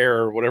reign of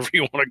terror, whatever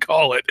you want to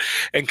call it,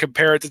 and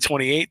compare it to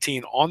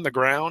 2018 on the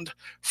ground,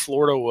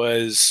 Florida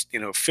was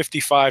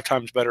 55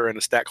 times better in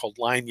a stat called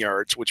line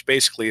yards, which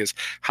basically is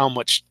how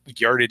much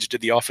yardage did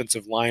the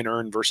offensive line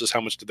earn versus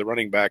how much did the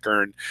running back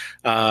earn.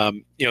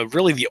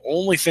 Really the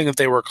only thing that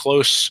they were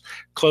close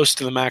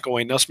to the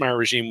McElwain-Nussmeier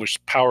regime was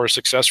power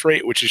success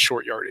rate, which is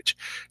short yardage.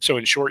 So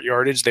in short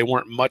yardage, they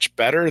weren't much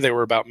better. They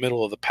were about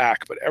middle of the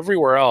pack, but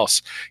everywhere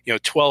else,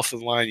 12th in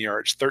line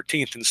yards,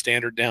 13th in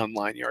standard down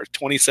line yards,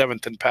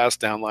 27th in pass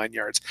down line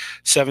yards,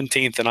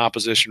 17th in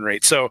opposition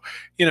rate. So,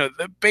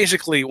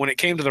 basically when it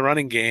came to the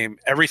running game,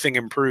 everything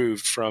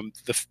improved from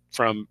the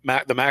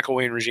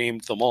McElwain regime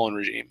to the Mullen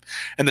regime.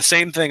 And the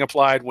same thing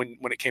applied when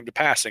it came to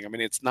passing. I mean,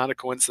 it's not a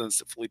coincidence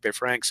that Felipe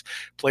Franks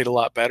played a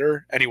lot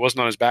better and he wasn't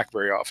on his back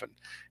very often.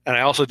 And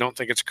I also don't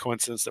think it's a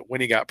coincidence that when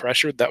he got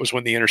pressured, that was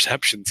when the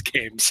interceptions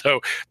came. So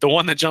the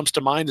one that jumps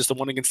to mind is the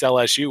one against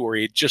LSU where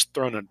he had just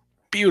thrown a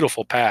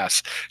beautiful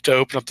pass to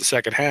open up the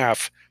second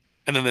half.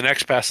 And then the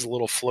next pass is a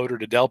little floater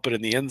to Delpit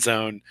in the end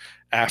zone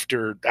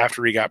after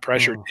he got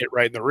pressured, hit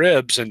right in the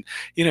ribs. And,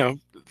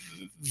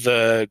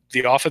 the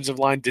offensive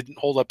line didn't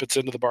hold up its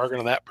end of the bargain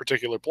on that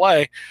particular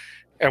play.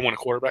 And when a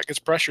quarterback gets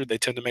pressured, they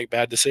tend to make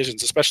bad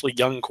decisions, especially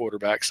young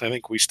quarterbacks. I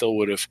think we still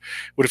would have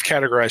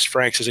categorized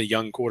Franks as a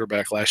young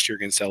quarterback last year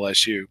against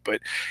LSU.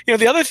 But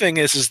the other thing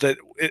is that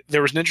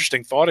there was an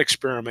interesting thought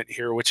experiment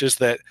here, which is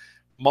that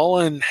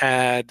Mullen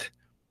had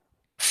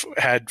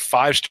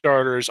 5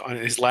 starters on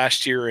his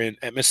last year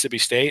at Mississippi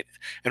State,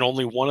 and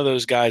only one of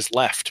those guys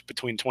left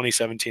between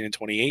 2017 and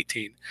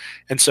 2018.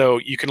 And so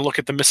you can look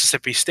at the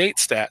Mississippi State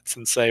stats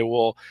and say,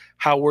 well,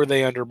 how were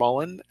they under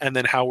Mullen? And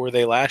then how were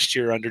they last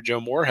year under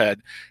Joe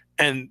Moorhead?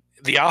 And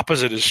the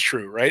opposite is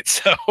true, right?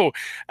 So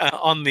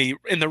in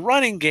the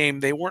running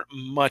game, they weren't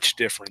much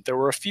different. There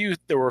were a few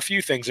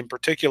things, in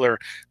particular,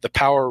 the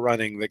power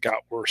running that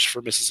got worse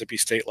for Mississippi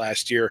State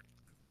last year.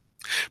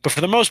 But for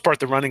the most part,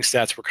 the running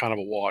stats were kind of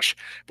a wash.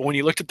 But when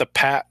you looked at the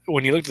pass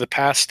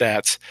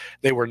stats,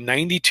 they were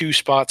 92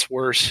 spots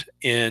worse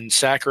in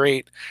sack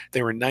rate.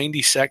 They were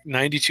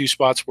 92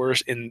 spots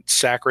worse in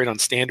sack rate on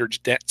standard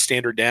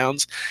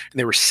downs, and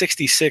they were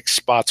 66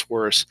 spots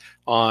worse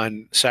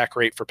on sack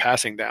rate for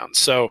passing downs.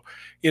 So,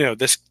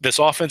 this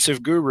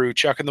offensive guru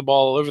chucking the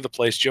ball all over the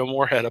place, Joe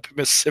Moorhead up at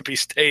Mississippi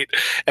State,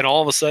 and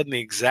all of a sudden the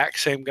exact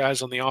same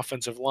guys on the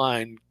offensive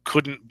line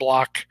couldn't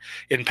block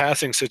in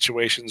passing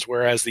situations,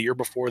 whereas the year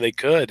before they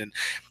could. And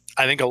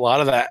I think a lot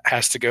of that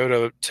has to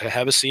go to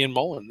Hevesey and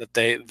Mullen, that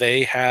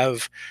they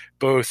have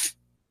both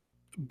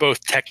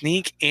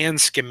technique and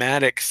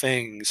schematic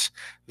things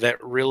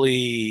that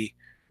really,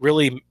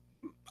 really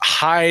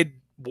hide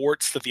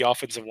warts that the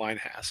offensive line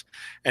has.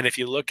 And if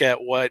you look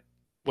at what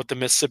the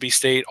Mississippi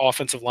State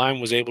offensive line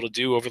was able to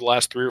do over the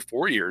last 3 or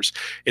 4 years,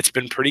 it's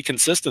been pretty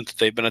consistent that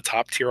they've been a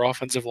top tier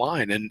offensive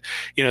line. And,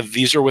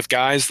 these are with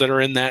guys that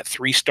are in that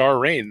 3-star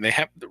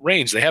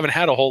range. They haven't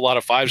had a whole lot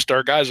of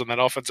 5-star guys on that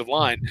offensive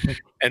line.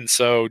 And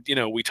so,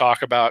 we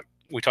talk about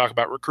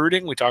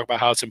recruiting, we talk about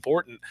how it's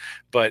important,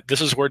 but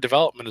this is where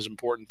development is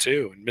important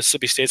too. And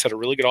Mississippi State's had a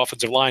really good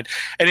offensive line.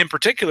 And in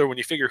particular, when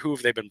you figure who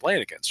have they been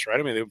playing against, right?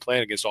 I mean, they've been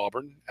playing against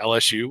Auburn,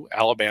 LSU,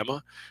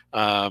 Alabama,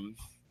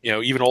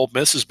 even Ole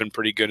Miss has been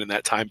pretty good in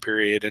that time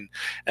period.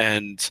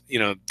 And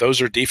those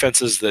are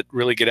defenses that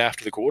really get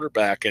after the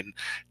quarterback. And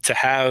to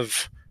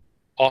have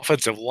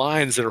offensive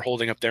lines that are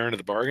holding up their end of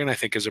the bargain, I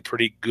think is a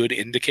pretty good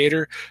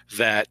indicator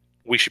that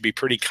we should be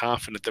pretty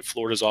confident that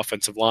Florida's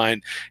offensive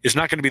line is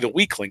not going to be the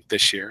weak link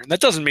this year. And that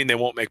doesn't mean they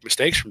won't make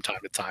mistakes from time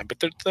to time, but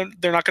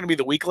they're not going to be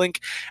the weak link.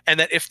 And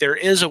that if there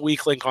is a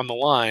weak link on the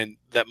line,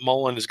 that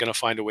Mullen is going to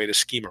find a way to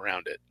scheme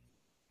around it.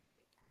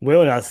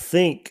 Well, and I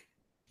think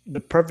the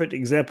perfect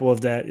example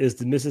of that is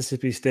the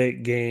Mississippi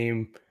State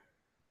game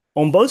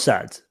on both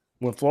sides.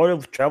 When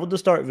Florida traveled to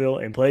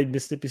Starkville and played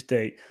Mississippi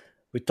State,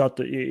 we thought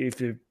that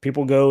if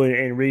people go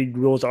and read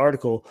Will's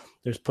article,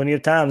 there's plenty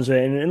of times.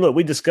 And look,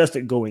 we discussed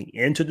it going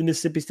into the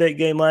Mississippi State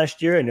game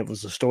last year, and it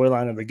was the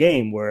storyline of the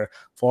game where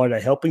Florida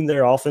helping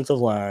their offensive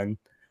line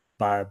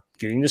by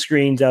getting the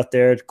screens out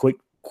there, quick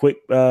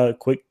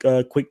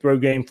throw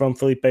game from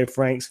Felipe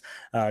Franks,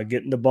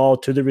 getting the ball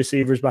to the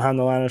receivers behind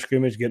the line of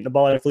scrimmage, getting the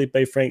ball out of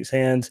Felipe Franks'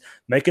 hands,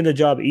 making the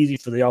job easy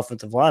for the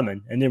offensive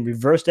lineman, and then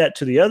reverse that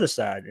to the other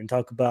side and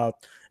talk about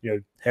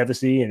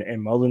Hevesy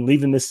and Mullen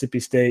leaving Mississippi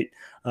State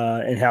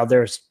and how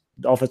their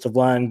offensive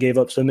line gave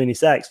up so many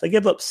sacks. They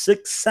gave up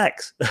 6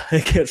 sacks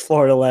against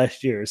Florida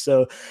last year.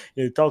 So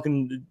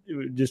talking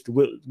just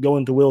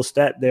going to Will's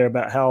stat there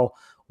about how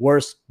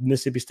worse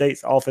Mississippi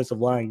State's offensive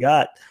line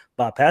got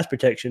by pass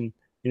protection.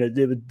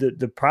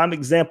 The prime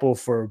example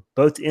for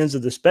both ends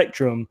of the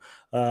spectrum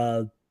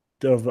of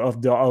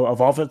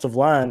offensive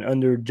line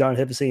under John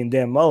Hevesy and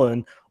Dan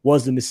Mullen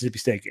was the Mississippi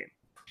State game.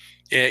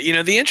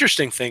 Yeah, the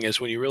interesting thing is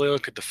when you really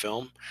look at the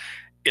film,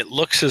 it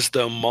looks as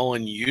though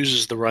Mullen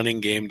uses the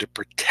running game to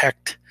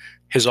protect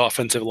his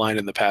offensive line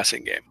in the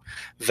passing game.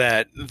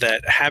 That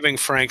having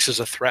Franks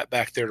as a threat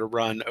back there to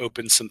run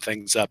opens some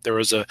things up. There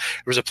was a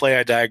play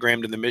I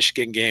diagrammed in the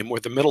Michigan game where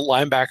the middle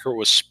linebacker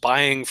was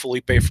spying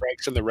Felipe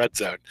Franks in the red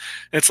zone.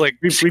 And it's like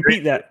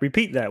repeat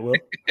that, Will.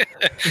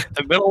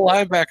 The middle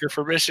linebacker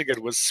for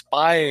Michigan was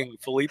spying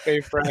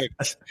Felipe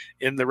Franks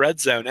in the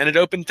red zone, and it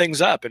opened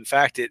things up. In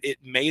fact, it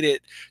made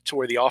it to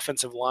where the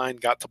offensive line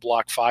got to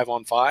block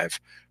 5-on-5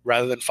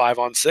 rather than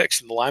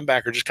 5-on-6, and the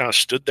linebacker just kind of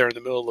stood there in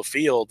the middle of the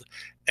field.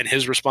 And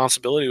his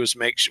responsibility was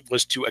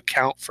to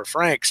account for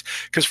Franks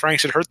because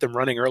Franks had hurt them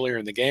running earlier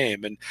in the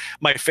game. And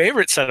my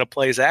favorite set of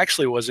plays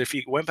actually was if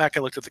you went back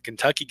and looked at the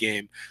Kentucky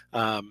game.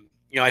 I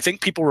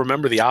think people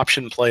remember the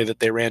option play that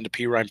they ran to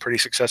Pirine pretty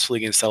successfully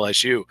against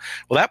LSU.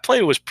 Well, that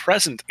play was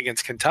present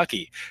against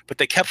Kentucky, but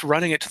they kept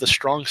running it to the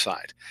strong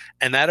side,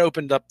 and that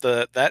opened up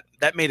that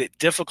made it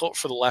difficult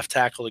for the left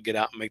tackle to get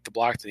out and make the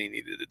block that he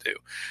needed to do.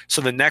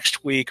 So the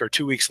next week or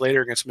 2 weeks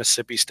later against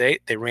Mississippi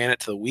State, they ran it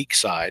to the weak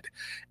side,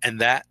 and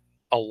that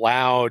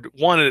allowed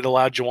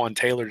Jawan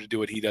Taylor to do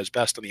what he does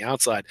best on the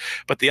outside.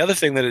 But the other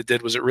thing that it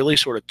did was it really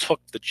sort of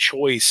took the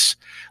choice.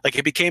 Like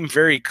it became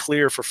very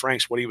clear for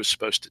Franks what he was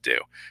supposed to do.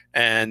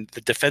 And the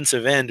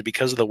defensive end,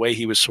 because of the way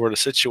he was sort of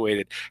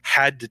situated,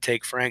 had to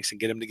take Franks and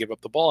get him to give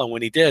up the ball. And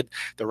when he did,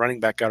 the running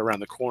back got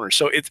around the corner.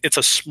 So it's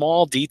a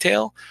small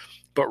detail,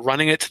 but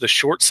running it to the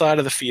short side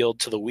of the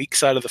field, to the weak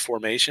side of the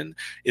formation,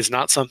 is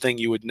not something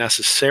you would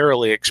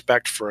necessarily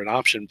expect for an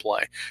option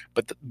play.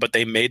 But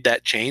they made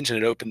that change,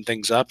 and it opened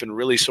things up and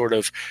really sort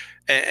of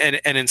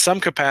and in some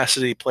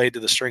capacity played to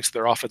the strengths of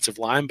their offensive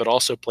line, but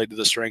also played to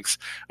the strengths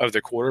of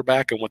their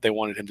quarterback and what they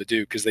wanted him to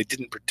do, because they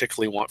didn't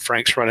particularly want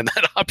Franks running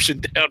that option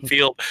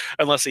downfield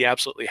unless he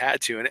absolutely had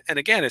to. And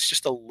again, it's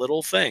just a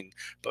little thing,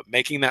 but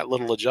making that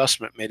little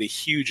adjustment made a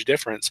huge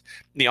difference.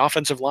 The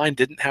offensive line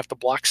didn't have to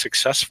block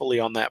successfully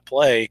on that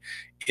play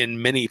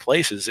in many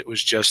places. It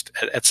was just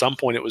at some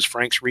point it was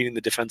Franks reading the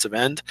defensive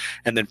end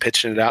and then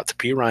pitching it out to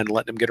Pirine and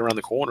letting him get around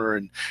the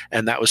corner,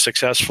 and that was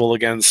successful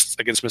against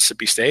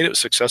Mississippi State. It was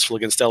successful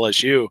against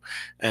LSU,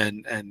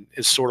 and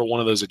is sort of one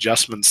of those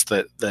adjustments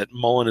that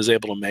Mullen is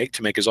able to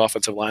make his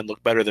offensive line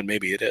look better than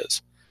maybe it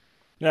is.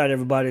 All right,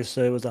 everybody.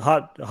 So it was a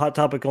hot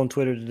topic on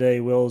Twitter today.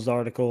 Will's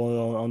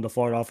article on the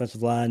Florida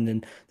offensive line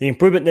and the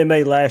improvement they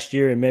made last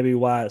year, and maybe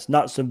why it's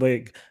not so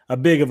big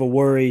of a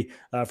worry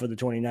for the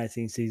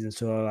 2019 season.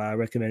 So I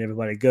recommend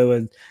everybody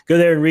go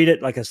there and read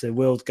it. Like I said,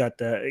 Will's got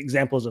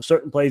examples of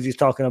certain plays he's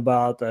talking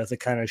about to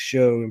kind of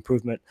show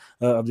improvement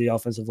of the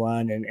offensive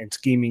line and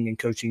scheming and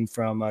coaching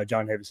from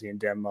John Hevesy and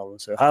Dan Mullen.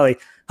 So highly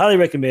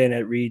recommend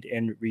at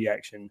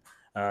readandreaction.com.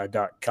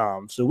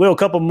 So Will, a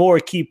couple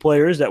more key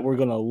players that we're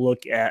going to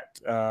look at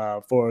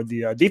for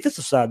the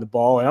defensive side of the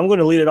ball, and I'm going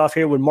to lead it off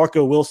here with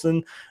Marco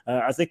Wilson.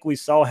 I think we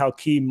saw how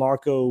key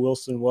Marco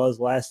Wilson was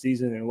last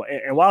season,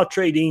 and while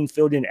Trey Dean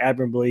filled in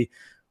admirably,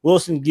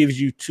 Wilson gives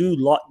you 2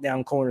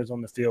 lockdown corners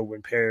on the field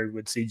when paired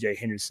with C.J.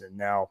 Henderson.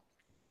 Now,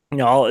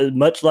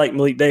 much like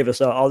Malik Davis,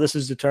 all this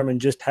is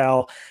determined just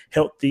how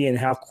healthy and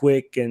how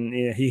quick and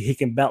he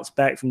can bounce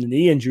back from the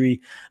knee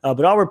injury.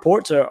 But all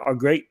reports are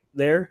great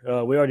there.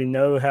 We already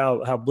know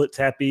how blitz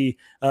happy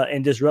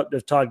and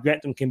disruptive Todd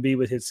Grantham can be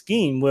with his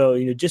scheme. Well,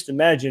 just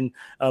imagine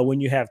when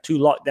you have 2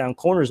 lockdown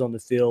corners on the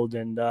field,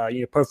 and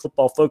Pro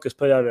Football Focus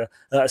put out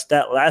a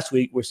stat last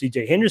week where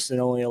C.J. Henderson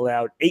only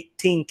allowed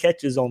 18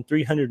 catches on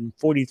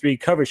 343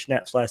 coverage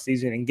snaps last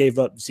season and gave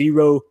up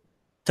 0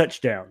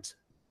 touchdowns.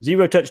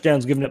 0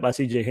 touchdowns given up by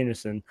C.J.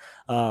 Henderson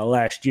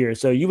last year.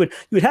 So you would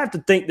have to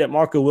think that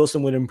Marco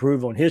Wilson would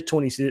improve on his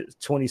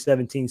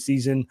 2017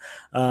 season.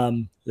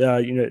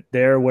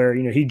 There where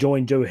he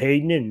joined Joe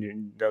Hayden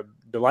and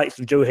the likes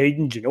of Joe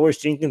Hayden, Janoris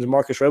Jenkins, and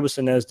Marcus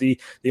Robeson as the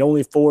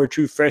only 4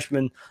 true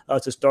freshmen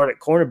to start at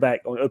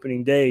cornerback on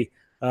opening day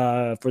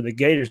for the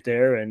Gators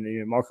there.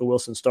 And Marco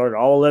Wilson started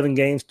all 11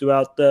 games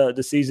throughout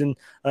the season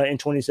in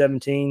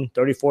 2017,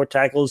 34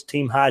 tackles,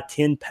 team high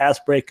 10 pass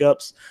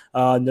breakups.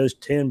 And those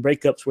 10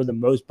 breakups were the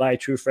most by a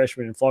true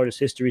freshman in Florida's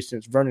history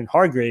since Vernon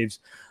Hargraves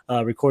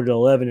recorded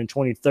 11 in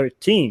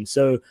 2013.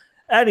 So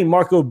adding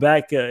Marco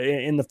back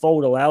in the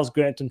fold allows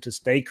Grantham to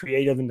stay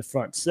creative in the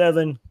front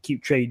seven,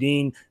 keep Trey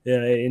Dean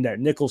in that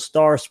nickel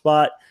star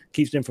spot,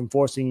 keeps them from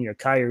forcing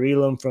Kaiir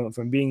Elam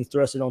from being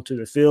thrusted onto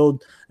the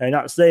field. And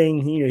not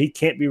saying he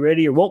can't be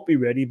ready or won't be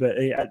ready, but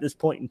at this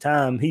point in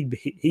time,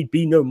 he'd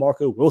be no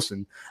Marco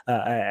Wilson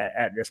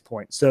at this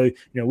point. So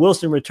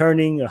Wilson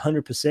returning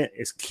 100%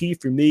 is key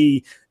for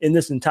me in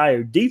this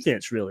entire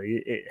defense.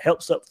 Really, it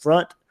helps up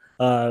front.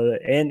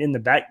 And in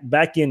the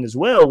back end as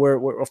well, where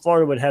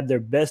Florida would have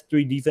their best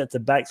three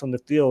defensive backs on the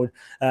field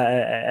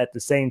at the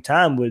same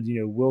time with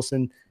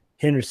Wilson,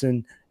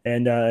 Henderson,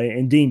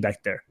 and Dean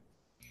back there.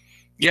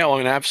 Yeah, well, I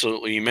mean,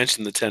 absolutely. You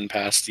mentioned the 10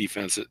 pass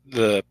defense,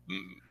 the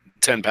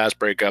 10 pass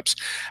breakups.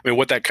 I mean,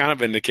 what that kind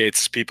of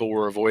indicates is people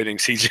were avoiding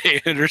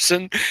C.J.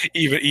 Henderson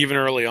even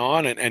early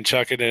on and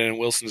chucking it in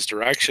Wilson's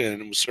direction,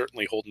 and was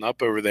certainly holding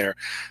up over there.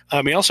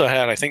 He also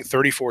had, I think,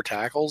 34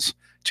 tackles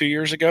 2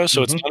 years ago.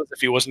 So it's not as if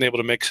he wasn't able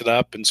to mix it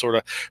up and sort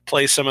of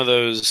play some of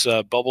those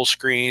bubble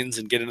screens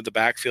and get into the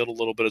backfield a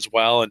little bit as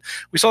well. And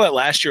we saw that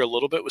last year a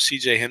little bit with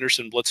C.J.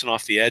 Henderson blitzing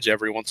off the edge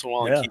every once in a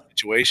while in key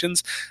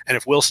situations. And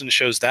if Wilson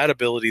shows that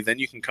ability, then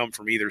you can come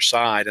from either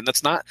side. And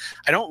that's not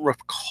 – I don't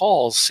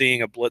recall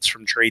seeing a blitz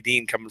from Trey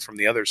Dean coming from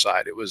the other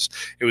side. It was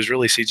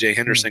really C.J.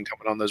 Henderson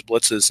coming on those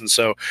blitzes. And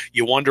so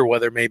you wonder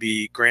whether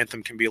maybe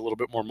Grantham can be a little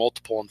bit more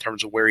multiple in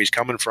terms of where he's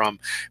coming from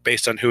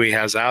based on who he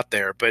has out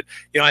there. But,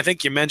 I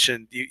think you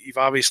mentioned – you've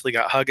obviously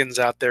got Huggins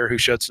out there who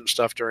showed some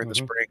stuff during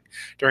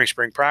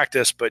spring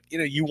practice, but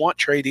you want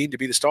Trey Dean to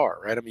be the star,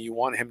 right? I mean, you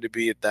want him to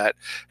be at that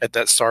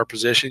star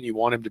position. You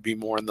want him to be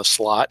more in the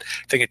slot.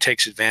 I think it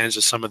takes advantage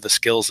of some of the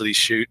skills that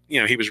he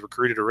he was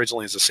recruited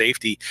originally as a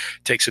safety,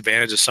 takes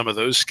advantage of some of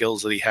those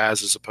skills that he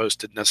has as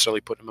opposed to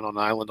necessarily putting him on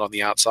an island on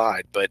the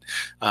outside. But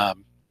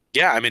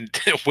yeah, I mean,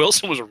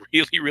 Wilson was a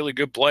really, really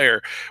good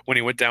player when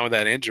he went down with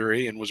that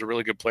injury and was a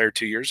really good player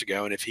 2 years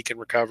ago. And if he can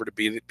recover to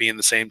being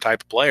the same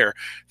type of player,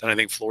 then I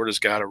think Florida's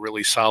got a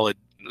really solid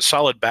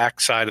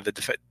backside of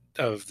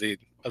the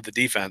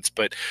defense.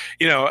 But,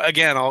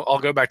 again, I'll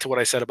go back to what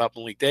I said about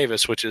Malik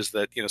Davis, which is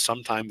that,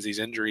 sometimes these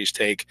injuries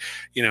take,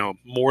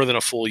 more than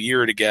a full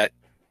year to get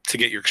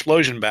your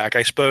explosion back.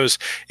 I suppose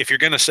if you're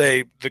going to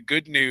say the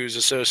good news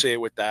associated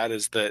with that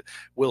is that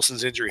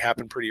Wilson's injury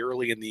happened pretty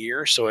early in the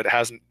year, so it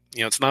hasn't,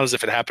 it's not as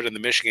if it happened in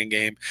the Michigan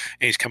game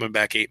and he's coming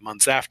back 8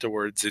 months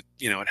afterwards. It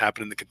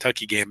happened in the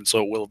Kentucky game, and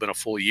so it will have been a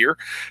full year.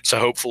 So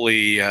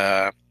hopefully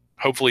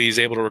he's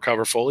able to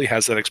recover fully,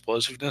 has that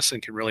explosiveness,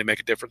 and can really make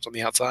a difference on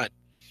the outside.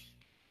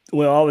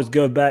 Well, I always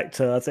go back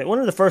to, I think, one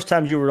of the first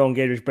times you were on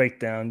Gators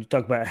Breakdown, you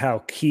talked about how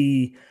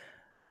key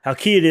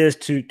it is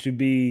to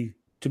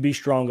be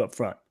strong up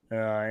front.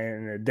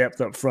 And the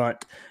depth up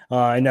front,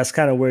 and that's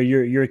kind of where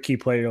your key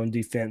player on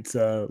defense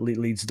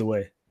leads the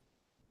way.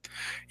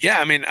 Yeah,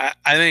 I mean,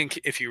 I think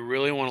if you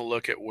really want to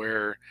look at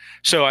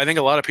so I think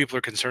a lot of people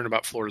are concerned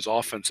about Florida's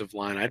offensive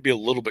line. I'd be a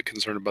little bit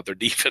concerned about their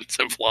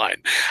defensive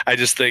line. I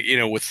just think,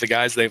 with the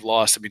guys they've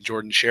lost, I mean,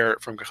 Jordan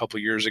Sherritt from a couple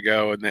of years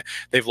ago, and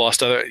they've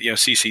lost other,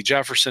 CeCe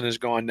Jefferson is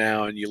gone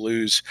now, and you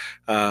lose,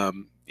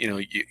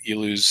 you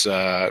lose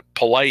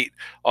Polite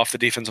off the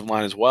defensive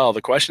line as well.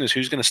 The question is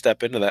who's going to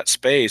step into that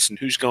space and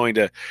who's going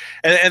to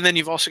 – and then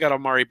you've also got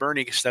Amari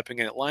Burney stepping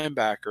in at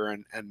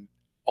linebacker, and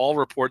all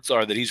reports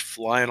are that he's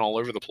flying all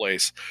over the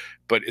place.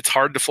 But it's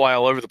hard to fly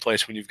all over the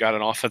place when you've got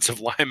an offensive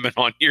lineman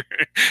on your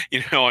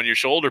on your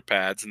shoulder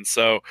pads. And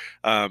so,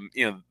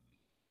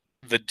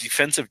 the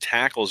defensive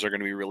tackles are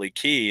going to be really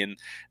key.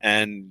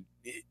 And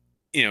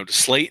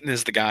Slayton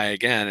is the guy,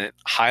 again, at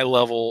high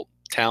level –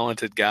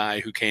 talented guy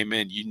who came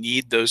in. You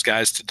need those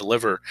guys to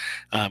deliver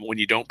when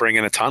you don't bring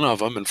in a ton of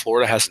them, and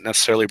Florida hasn't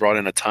necessarily brought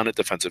in a ton of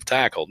defensive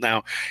tackle.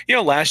 Now,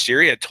 last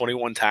year he had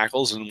 21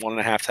 tackles and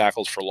 1.5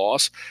 tackles for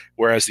loss,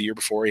 whereas the year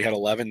before he had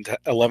 11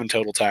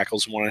 total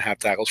tackles and 1.5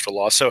 tackles for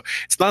loss. So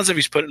it's not as if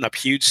he's putting up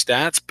huge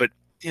stats, but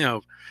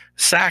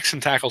sacks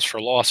and tackles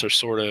for loss are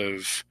sort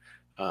of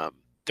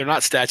they're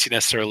not stats you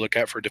necessarily look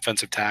at for a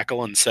defensive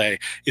tackle and say,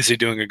 is he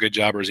doing a good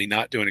job or is he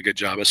not doing a good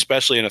job,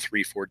 especially in a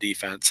 3-4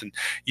 defense. And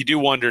you do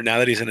wonder, now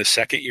that he's in his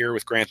second year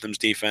with Grantham's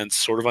defense,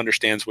 sort of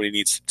understands what he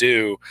needs to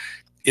do,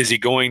 is he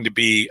going to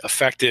be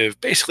effective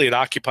basically at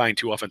occupying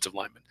two offensive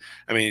linemen?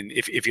 I mean,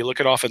 if you look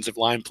at offensive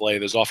line play,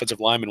 those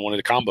offensive linemen wanted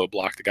to combo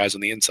block the guys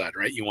on the inside,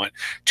 right? You want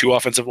two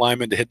offensive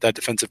linemen to hit that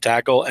defensive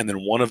tackle and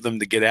then one of them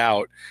to get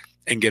out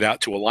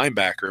to a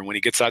linebacker. And when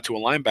he gets out to a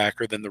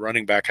linebacker, then the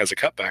running back has a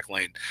cutback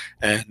lane.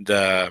 And,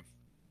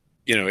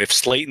 if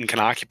Slayton can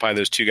occupy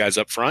those two guys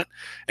up front,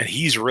 and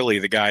he's really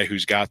the guy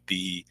who's got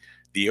the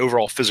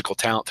overall physical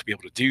talent to be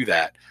able to do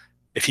that,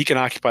 if he can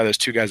occupy those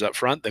two guys up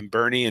front, then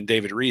Bernie and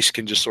David Reese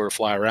can just sort of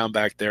fly around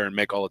back there and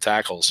make all the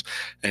tackles.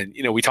 And,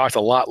 we talked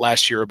a lot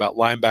last year about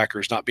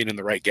linebackers not being in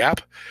the right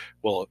gap.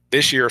 Well,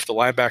 this year, if the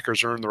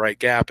linebackers are in the right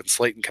gap and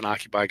Slayton can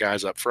occupy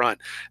guys up front,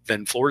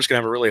 then Florida's going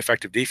to have a really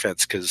effective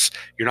defense because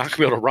you're not going to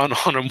be able to run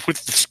on them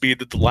with the speed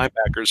that the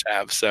linebackers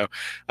have. So,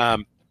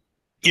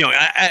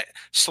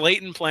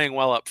 Slayton playing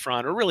well up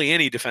front, or really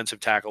any defensive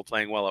tackle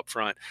playing well up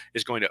front,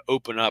 is going to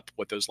open up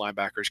what those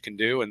linebackers can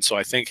do. And so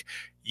I think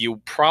you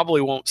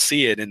probably won't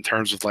see it in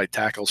terms of like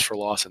tackles for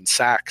loss and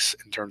sacks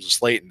in terms of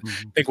Slayton.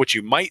 I think what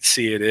you might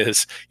see it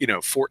is,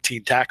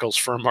 14 tackles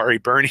for Amari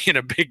Burney in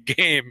a big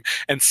game.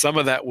 And some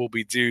of that will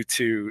be due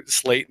to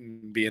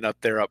Slayton being up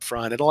there up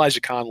front and Elijah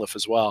Conliffe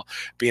as well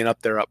being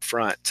up there up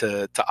front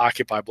to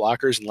occupy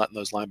blockers and letting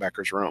those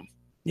linebackers roam.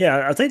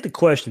 Yeah, I think the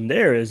question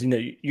there is,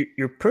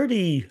 you're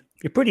pretty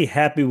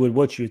happy with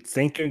what you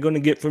think you're going to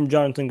get from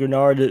Jonathan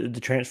Grenard, the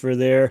transfer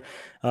there,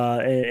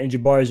 and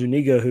Jabari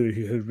Zuniga,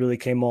 who really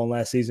came on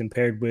last season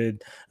paired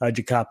with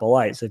Jakai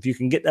Polite. So if you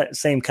can get that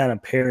same kind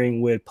of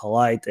pairing with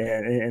Polite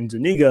and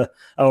Zuniga,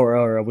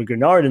 or with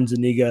Grenard and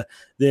Zuniga,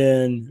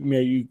 then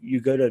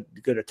you go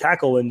to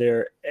tackle in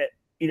there.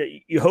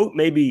 You hope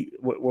maybe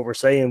what we're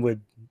saying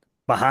with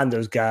behind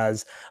those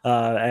guys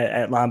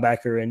at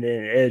linebacker and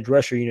edge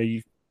rusher,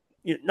 you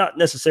not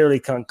necessarily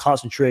kind of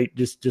concentrate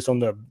just on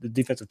the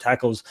defensive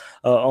tackles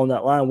on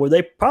that line where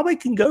they probably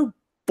can go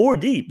 4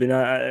 deep. And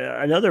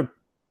another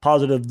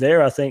positive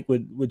there, I think,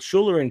 with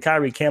Schuler and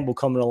Kyrie Campbell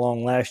coming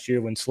along last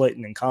year when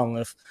Slayton and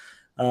Conliffe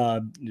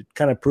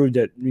kind of proved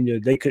that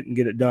they couldn't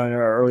get it done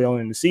early on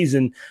in the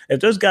season. If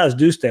those guys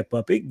do step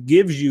up, it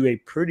gives you a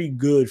pretty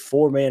good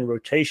 4-man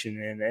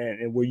rotation,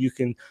 and where you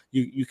can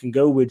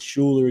go with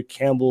Schuler,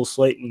 Campbell,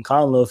 Slayton,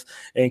 Conliffe,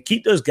 and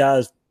keep those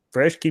guys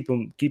fresh, keep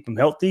them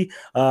healthy,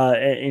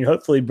 and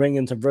hopefully bring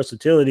in some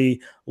versatility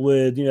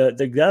with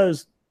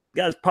the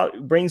guys probably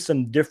bring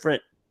some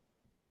different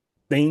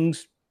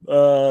things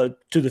to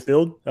the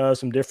field,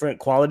 some different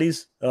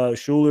qualities.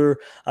 Schuler,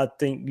 I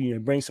think,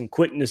 brings some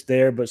quickness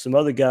there, but some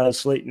other guys,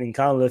 Slayton and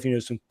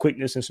Conliffe, some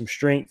quickness and some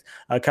strength.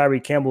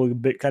 Kyrie Campbell, a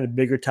bit kind of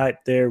bigger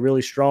type there,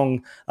 really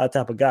strong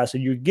type of guy. So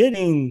you're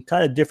getting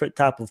kind of different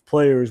type of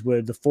players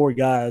with the 4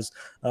 guys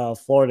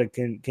Florida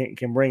can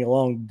bring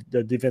along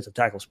the defensive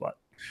tackle spot.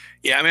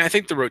 Yeah, I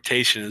think the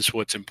rotation is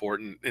what's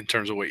important in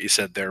terms of what you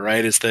said there,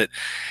 right? Is that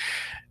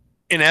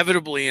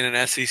inevitably in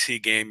an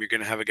SEC game, you're going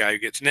to have a guy who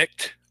gets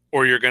nicked,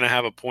 or you're going to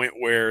have a point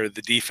where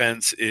the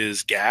defense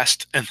is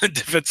gassed and the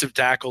defensive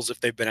tackles, if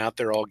they've been out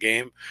there all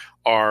game,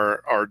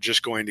 are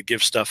just going to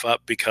give stuff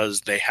up because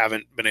they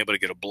haven't been able to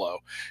get a blow.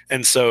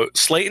 And so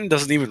Slayton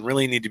doesn't even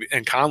really need to be,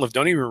 and Conliffe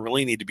don't even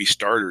really need to be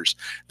starters.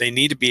 They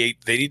need to be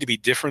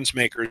difference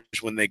makers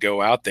when they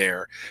go out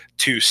there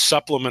to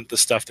supplement the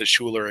stuff that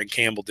Schuler and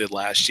Campbell did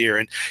last year.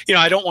 And,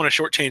 I don't want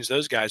to shortchange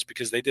those guys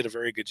because they did a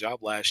very good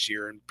job last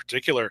year. In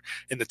particular,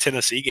 in the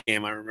Tennessee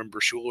game, I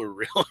remember Schuler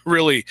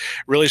really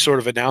sort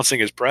of announcing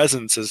his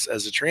presence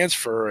as a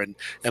transfer and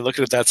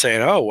looking at that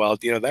saying, oh, well,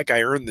 that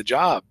guy earned the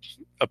job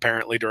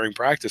apparently during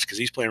practice because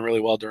he's playing really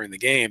well during the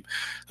game.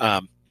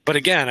 But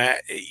again,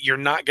 you're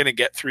not going to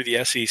get through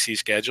the SEC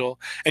schedule,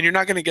 and you're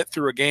not going to get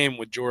through a game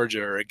with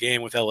Georgia or a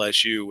game with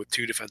LSU with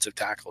 2 defensive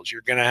tackles.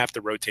 You're going to have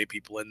to rotate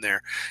people in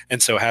there.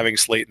 And so having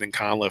Slayton and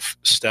Conliffe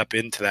step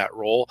into that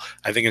role,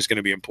 I think is going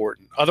to be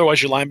important.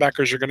 Otherwise, your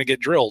linebackers are going to get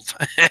drilled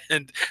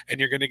and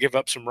you're going to give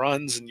up some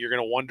runs, and you're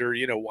going to wonder,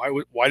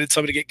 why did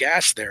somebody get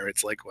gassed there?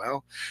 It's like,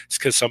 well, it's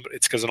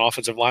because an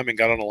offensive lineman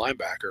got on a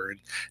linebacker.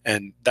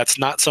 And that's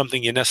not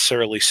something you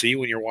necessarily see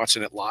when you're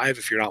watching it live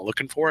if you're not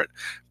looking for it.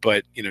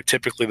 But,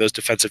 typically those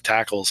defensive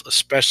tackles,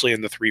 especially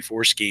in the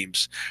 3-4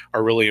 schemes,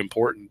 are really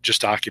important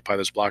just to occupy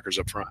those blockers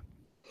up front.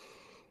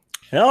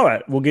 All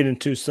right, we'll get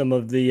into some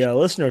of the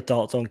listener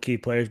thoughts on key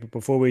players. But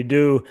before we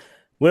do,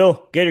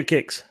 Will, Gator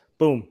Kicks,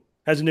 boom,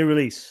 has a new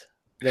release.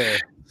 There,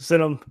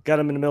 got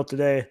them in the mail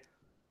today.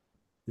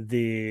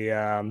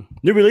 The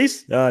new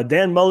release,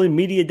 Dan Mullen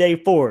Media Day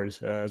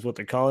 4s is what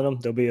they're calling them.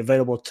 They'll be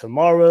available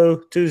tomorrow,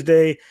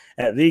 Tuesday,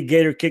 at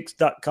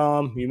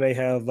thegatorkicks.com. You may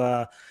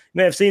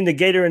have seen the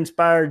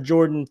Gator-inspired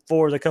Jordan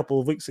 4s a couple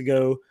of weeks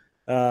ago,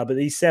 but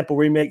these sample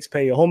remakes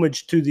pay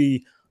homage to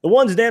the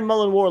ones Dan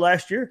Mullen wore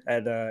last year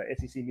at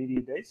SEC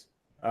Media Days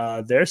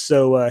there.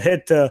 So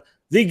head to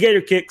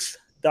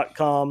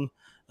thegatorkicks.com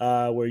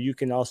where you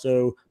can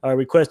also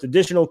request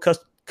additional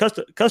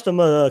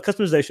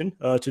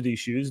customization to these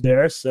shoes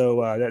there.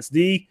 So that's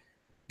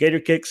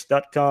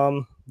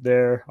thegatorkicks.com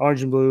there,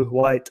 orange and blue,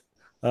 white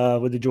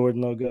with the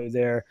Jordan logo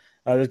there.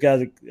 Those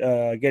guys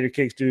at Gator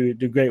Kicks do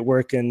great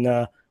work.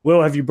 And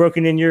Will, have you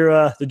broken in your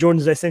the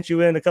Jordans I sent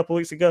you in a couple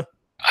weeks ago?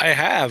 I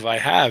have,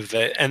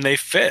 and they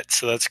fit,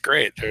 so that's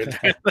great.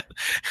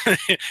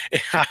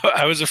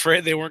 I was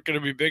afraid they weren't going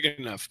to be big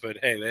enough, but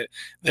hey,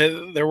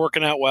 they're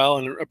working out well,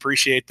 and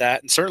appreciate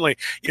that. And certainly,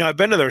 I've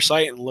been to their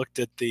site and looked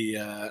at the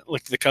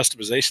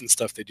customization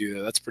stuff they do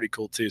there. That's pretty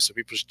cool too. So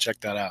people should check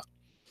that out.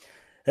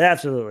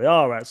 Absolutely.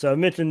 All right. So I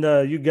mentioned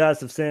you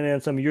guys have sent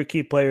in some of your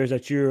key players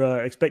that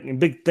you're expecting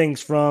big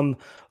things from,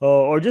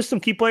 or just some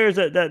key players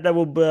that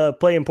will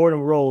play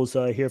important roles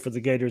here for the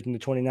Gators in the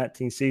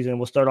 2019 season.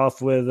 We'll start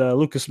off with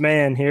Lucas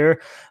Mann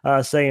here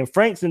saying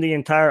Franks in the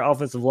entire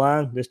offensive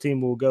line. This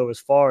team will go as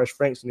far as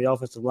Franks in the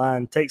offensive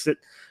line takes it.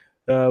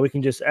 We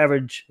can just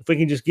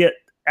get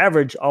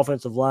average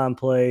offensive line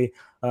play.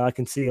 I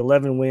can see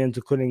 11 wins,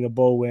 including a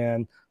bowl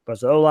win. But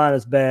the O-line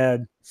is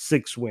bad,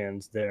 6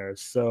 wins there.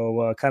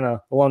 So kind of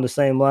along the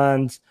same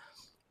lines.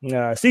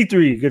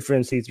 C3, good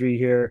friend C3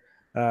 here,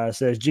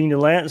 says Gene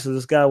Lance. So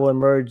this guy will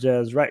emerge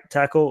as right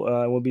tackle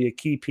and will be a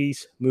key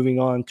piece moving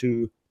on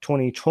to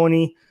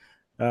 2020.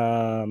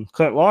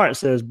 Clint Lawrence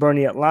says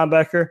Bernie at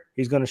linebacker.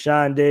 He's going to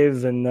shine,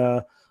 Dave. And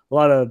a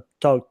lot of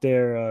talk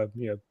there,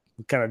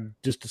 kind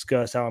of just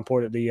discuss how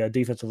important the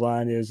defensive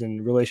line is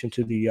in relation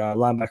to the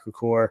linebacker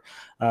core.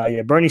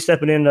 Bernie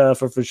stepping in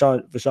for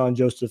Sean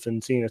Joseph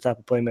and seeing a type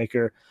of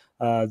playmaker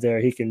there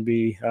he can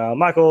be.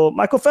 Michael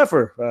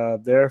Pfeffer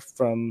there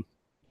from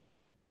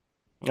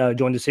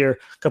joined us here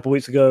a couple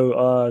weeks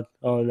ago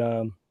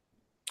on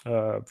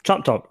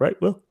Chomp Talk, right,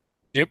 Will?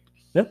 Yep,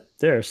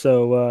 there.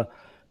 So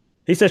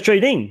he says Trey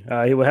Dean,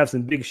 he will have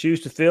some big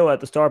shoes to fill at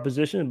the star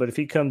position, but if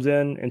he comes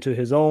into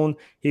his own,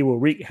 he will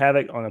wreak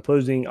havoc on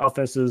opposing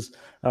offenses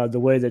the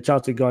way that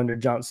Chauncey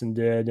Gardner-Johnson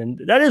did.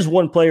 And that is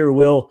one player,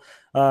 Will,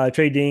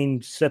 Trey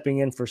Dean stepping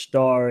in for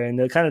star, and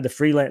the kind of the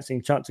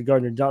freelancing Chauncey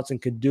Gardner-Johnson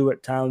could do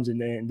at times,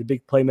 and the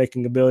big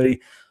playmaking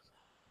ability.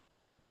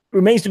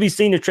 Remains to be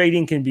seen if Trey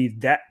Dean can be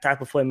that type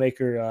of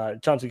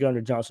playmaker. Chauncey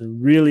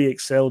Gardner-Johnson really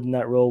excelled in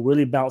that role,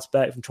 really bounced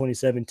back from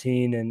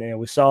 2017, and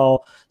we saw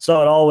it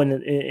all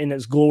in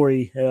its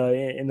glory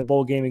in the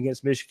bowl game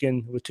against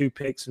Michigan with 2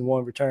 picks and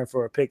 1 return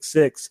for a pick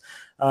 6.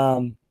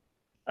 I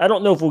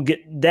don't know if we'll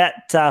get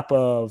that type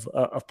of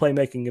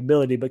playmaking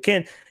ability, but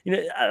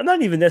I'm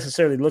not even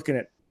necessarily looking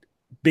at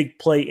big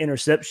play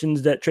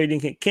interceptions that Trey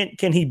Dean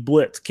can he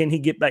blitz? Can he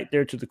get back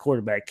there to the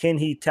quarterback? Can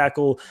he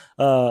tackle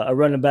a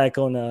running back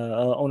on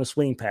a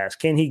swing pass?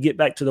 Can he get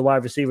back to the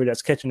wide receiver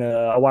that's catching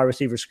a wide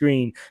receiver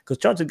screen? Because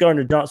Chauncey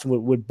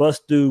Gardner-Johnson would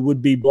bust through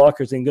would-be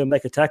blockers and go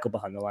make a tackle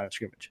behind the line of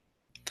scrimmage.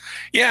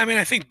 Yeah, I mean,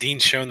 I think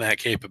Dean's shown that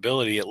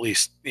capability, at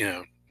least,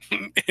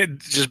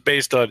 just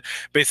based on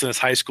his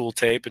high school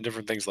tape and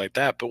different things like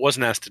that, but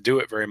wasn't asked to do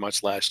it very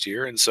much last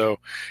year. And so,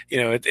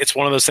 it's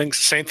one of those things,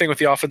 same thing with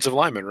the offensive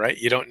lineman, right?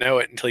 You don't know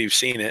it until you've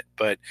seen it,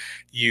 but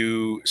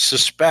you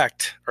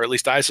suspect, or at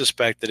least I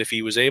suspect, that if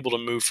he was able to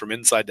move from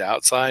inside to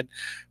outside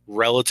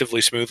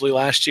relatively smoothly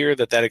last year,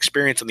 that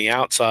experience on the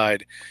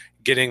outside,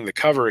 getting the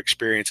cover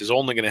experience, is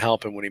only going to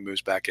help him when he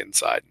moves back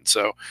inside. And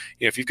so,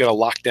 if you've got a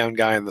lockdown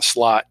guy in the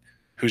slot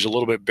who's a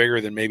little bit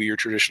bigger than maybe your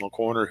traditional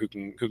corner, who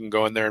can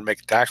go in there and make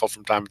a tackle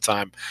from time to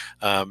time,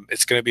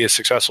 it's going to be a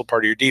successful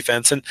part of your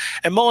defense. And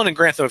Mullen and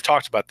Grantham have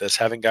talked about this,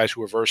 having guys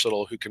who are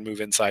versatile, who can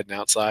move inside and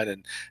outside,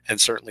 and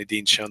certainly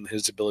Dean's shown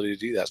his ability to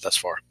do that thus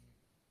far.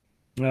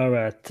 All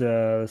right,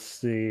 let's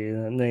see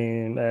the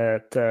name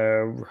at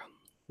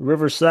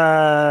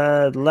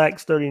Riverside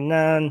Lax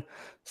 39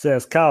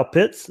 says Kyle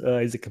Pitts.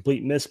 He's a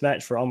complete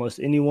mismatch for almost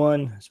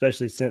anyone,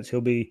 especially since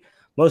he'll be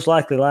most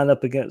likely lined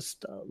up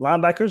against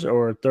linebackers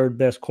or third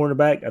best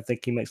cornerback. I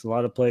think he makes a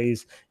lot of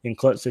plays in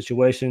clutch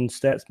situations.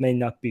 Stats may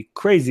not be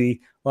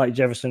crazy like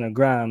Jefferson or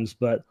Grimes,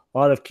 but a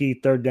lot of key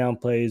third down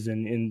plays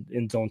and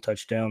in zone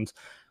touchdowns.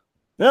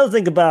 Another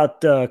thing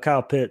about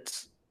Kyle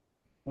Pitts,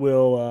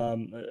 Will,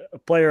 a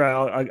player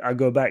I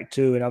go back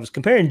to, and I was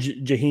comparing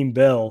Jaheim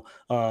Bell,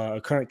 a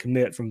current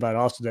commit from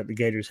Valdosta that the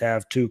Gators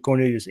have, to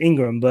Cornelius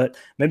Ingram, but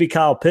maybe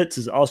Kyle Pitts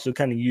is also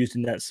kind of used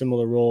in that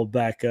similar role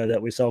back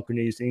that we saw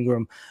Cornelius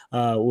Ingram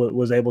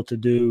was able to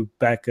do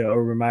back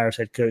over Meyer's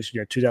head coach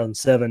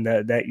 2007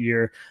 that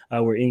year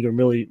where Ingram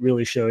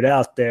really showed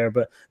out there.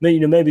 But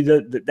maybe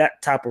that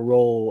type of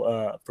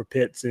role for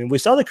Pitts, and we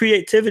saw the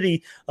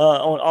creativity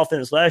on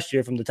offense last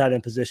year from the tight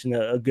end position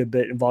a good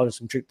bit, involving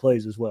some trick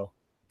plays as well.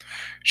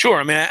 Sure.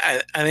 I mean,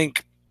 I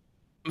think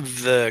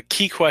the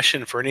key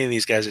question for any of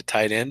these guys at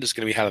tight end is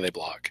going to be, how do they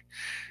block?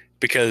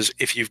 Because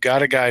if you've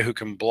got a guy who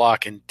can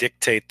block and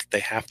dictate that they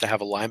have to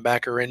have a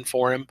linebacker in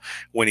for him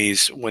when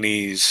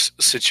he's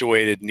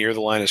situated near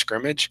the line of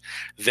scrimmage,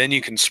 then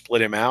you can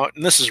split him out.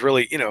 And this is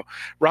really,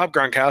 Rob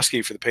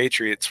Gronkowski for the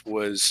Patriots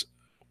was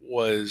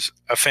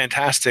a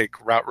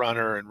fantastic route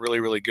runner and really,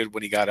 really good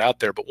when he got out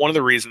there. But one of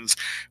the reasons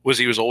was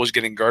he was always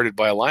getting guarded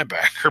by a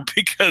linebacker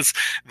because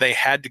they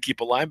had to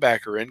keep a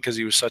linebacker in because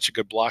he was such a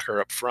good blocker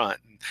up front.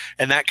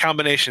 And that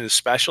combination is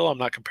special. I'm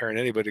not comparing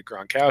anybody to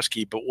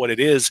Gronkowski, but what it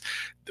is,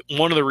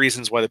 one of the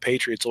reasons why the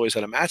Patriots always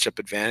had a matchup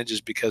advantage is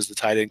because the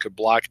tight end could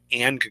block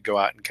and could go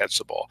out and catch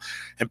the ball.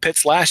 And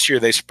Pitts last year,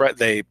 they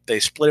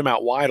split him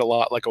out wide a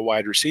lot like a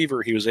wide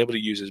receiver. He was able to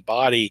use his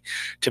body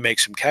to make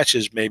some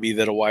catches maybe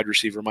that a wide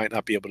receiver might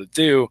not be able to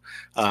do.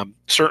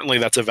 Certainly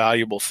that's a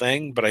valuable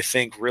thing, but I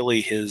think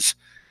really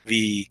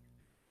the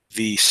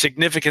the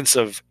significance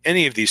of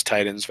any of these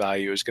tight ends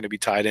value is going to be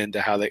tied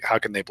into how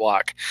can they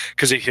block.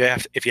 Because if you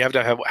have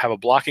to have a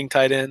blocking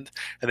tight end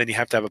and then you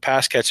have to have a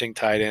pass catching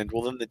tight end,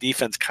 well, then the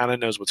defense kind of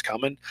knows what's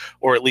coming,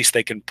 or at least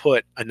they can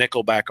put a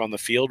nickel back on the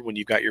field when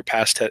you've got your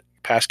pass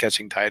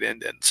catching tight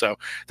end in. So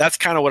that's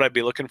kind of what I'd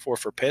be looking for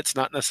Pitts,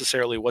 not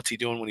necessarily what's he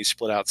doing when he's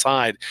split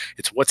outside.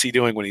 It's what's he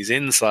doing when he's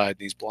inside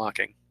and he's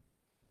blocking.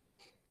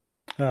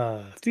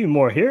 A few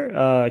more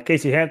here.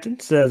 Casey Hampton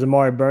says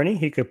Amari Burney,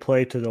 he could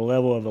play to the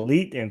level of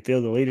elite and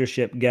fill the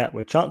leadership gap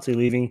with Chauncey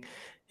leaving.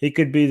 He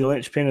could be the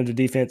linchpin of the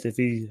defense if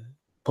he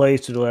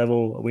plays to the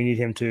level we need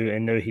him to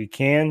and know he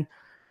can.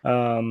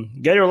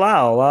 Gator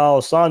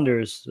Lyle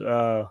Saunders,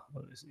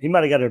 he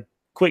might have got a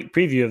quick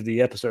preview of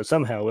the episode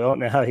somehow. We don't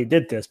know how he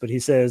did this, but he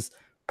says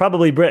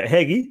probably Brett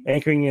Heggie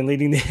anchoring and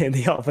leading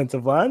the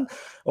offensive line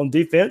on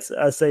defense.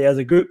 I say as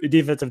a group, the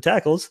defensive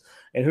tackles,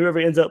 and whoever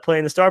ends up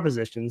playing the star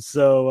positions.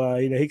 So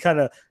he kind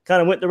of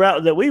went the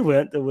route that we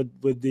went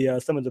with the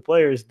some of the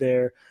players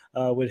there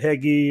with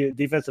Heggie,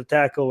 defensive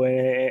tackle,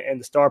 and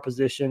the star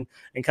position,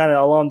 and kind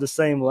of along the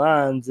same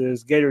lines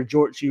as Gator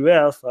George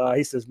UF.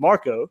 He says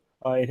Marco.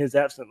 In his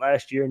absence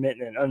last year,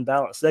 meant an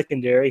unbalanced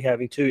secondary,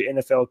 having 2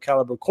 NFL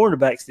caliber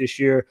cornerbacks this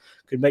year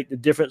could make the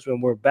difference when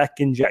we're back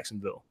in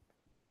Jacksonville.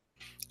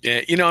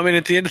 Yeah,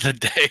 at the end of the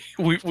day,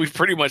 we've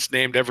pretty much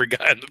named every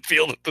guy in the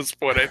field at this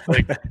point, I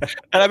think.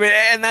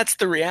 And that's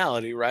the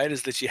reality, right,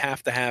 is that you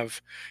have to have,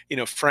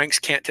 Franks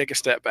can't take a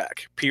step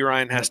back. P.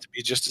 Ryan has to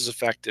be just as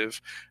effective.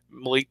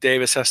 Malik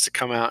Davis has to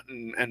come out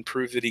and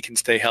prove that he can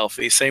stay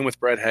healthy. Same with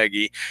Brett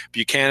Heggie.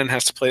 Buchanan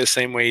has to play the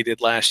same way he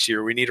did last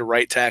year. We need a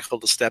right tackle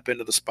to step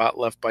into the spot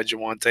left by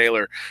Jawan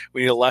Taylor.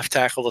 We need a left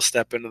tackle to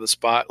step into the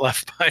spot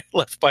left by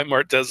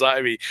Martez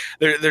Ivey.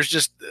 There's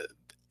just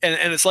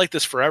and it's like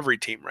this for every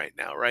team right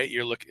now, right?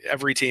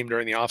 Every team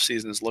during the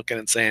offseason is looking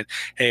and saying,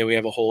 hey, we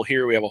have a hole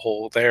here, we have a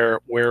hole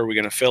there. Where are we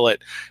going to fill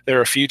it? There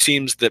are a few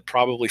teams that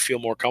probably feel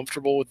more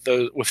comfortable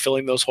with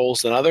filling those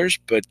holes than others.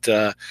 But,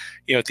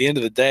 at the end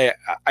of the day,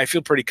 I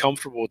feel pretty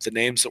comfortable with the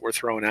names that we're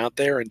throwing out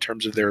there in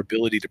terms of their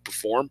ability to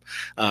perform.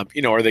 Are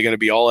they going to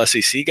be all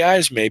SEC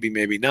guys? Maybe,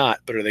 maybe not.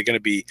 But are they going to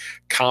be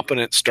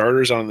competent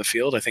starters on the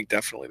field? I think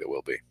definitely they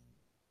will be.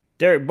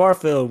 Derek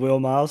Barfield, Will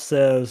Miles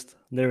says,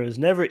 there is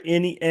never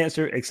any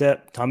answer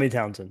except Tommy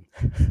Townsend.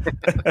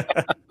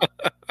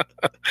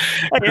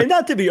 And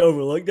not to be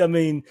overlooked.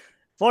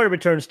 Florida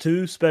returns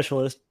 2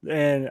 specialists,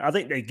 and I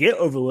think they get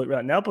overlooked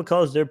right now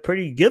because they're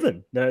pretty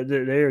given.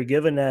 They're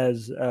given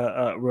as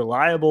a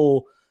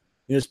reliable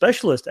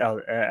specialist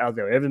out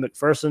there. Evan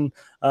McPherson,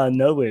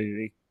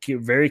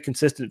 very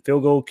consistent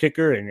field goal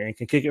kicker and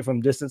can kick it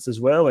from distance as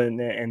well.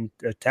 And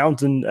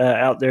Townsend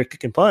out there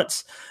kicking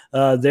punts.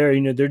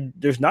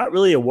 There's not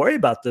really a worry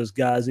about those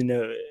guys.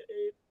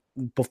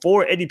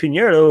 Before Eddie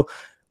Pinheiro,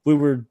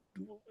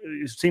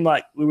 it seemed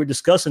like we were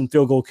discussing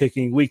field goal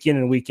kicking week in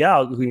and week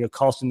out,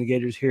 costing the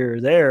Gators here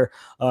or there,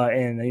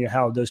 and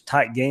how those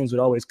tight games would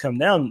always come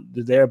down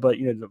to there. But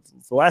the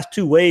last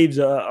 2 waves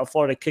of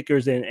Florida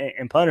kickers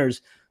and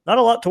punters, not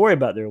a lot to worry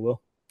about there,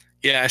 Will.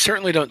 Yeah, I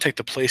certainly don't take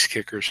the place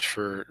kickers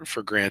for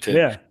granted.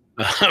 Yeah.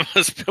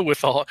 With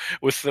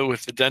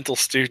the dental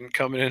student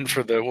coming in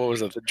for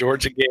the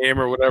Georgia game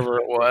or whatever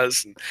it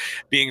was, and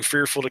being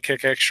fearful to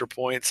kick extra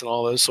points and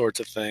all those sorts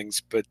of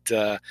things. But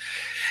I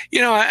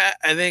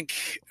think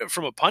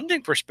from a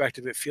punting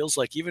perspective, it feels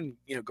like even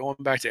going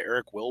back to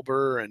Eric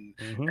Wilbur and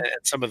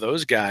some of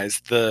those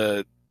guys,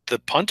 the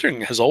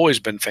punting has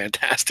always been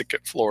fantastic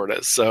at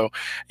Florida. So,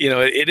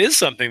 it is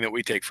something that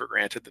we take for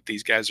granted that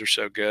these guys are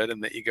so good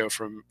and that you go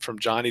from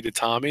Johnny to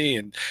Tommy.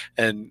 And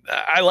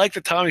I like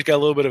that Tommy's got a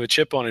little bit of a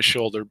chip on his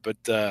shoulder, but,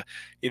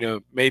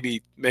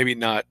 maybe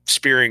not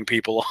spearing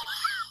people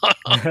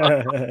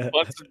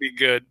wants to be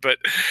good. But,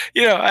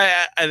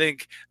 I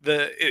think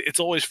it's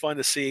always fun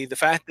to see the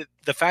fact that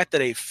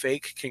a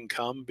fake can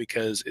come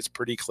because it's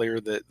pretty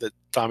clear that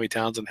Tommy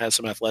Townsend has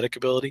some athletic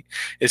ability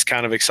is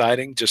kind of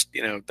exciting. Just,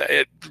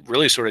 it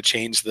really sort of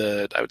changed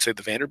the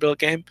Vanderbilt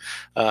game.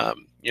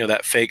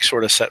 That fake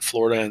sort of set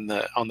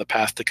Florida on the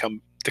path to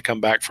come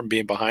back from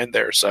being behind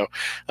there. So,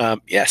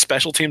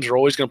 special teams are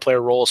always going to play a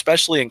role,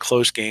 especially in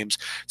close games.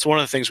 It's one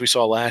of the things we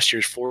saw last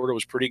year. Florida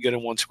was pretty good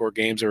in one-score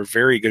games. They were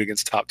very good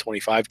against top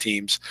 25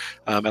 teams,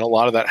 and a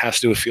lot of that has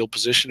to do with field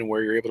position and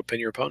where you're able to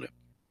pin your opponent.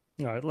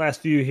 All right,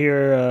 last few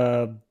here.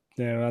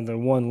 The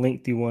one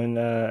lengthy one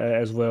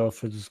as well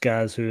for those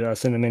guys who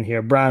sent them in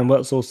here. Brian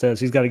Wetzel says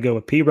he's got to go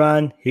with P.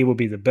 Ryan. He will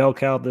be the bell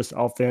cow of this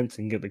offense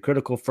and get the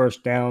critical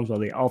first downs while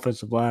the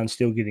offensive line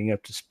still getting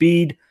up to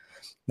speed.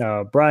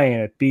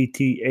 Brian at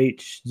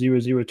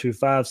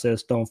BTH0025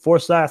 says Stone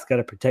Forsyth got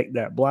to protect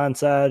that blind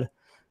side.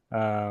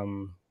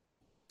 Brent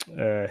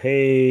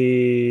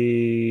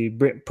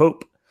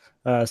Pope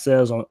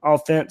says on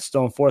offense,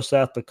 Stone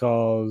Forsyth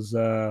because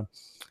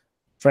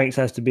Franks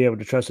has to be able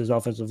to trust his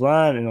offensive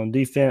line. And on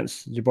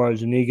defense, Jabari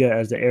Zuniga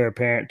as the heir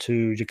apparent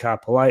to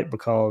Ja'Kai Polite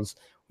because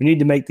we need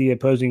to make the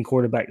opposing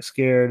quarterback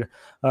scared.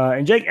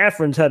 And Jake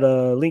Affron's had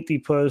a lengthy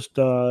post,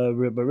 but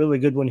really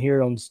good one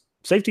here on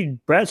safety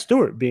Brad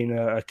Stewart being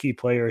a key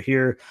player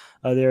here.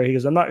 There, he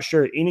goes, I'm not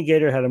sure any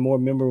Gator had a more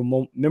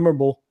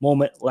memorable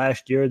moment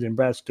last year than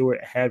Brad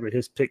Stewart had with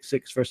his pick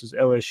six versus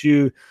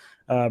LSU.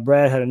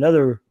 Brad had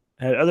other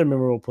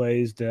memorable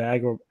plays,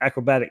 the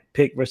acrobatic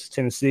pick versus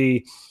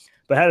Tennessee,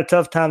 but had a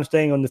tough time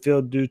staying on the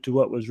field due to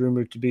what was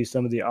rumored to be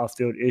some of the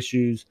off-field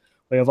issues.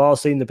 We have all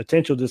seen the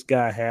potential this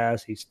guy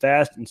has. He's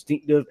fast,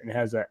 instinctive, and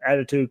has an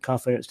attitude,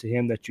 confidence to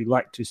him that you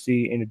like to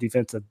see in a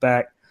defensive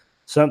back,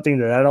 something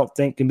that I don't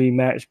think can be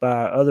matched by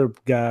other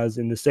guys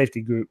in the safety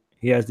group.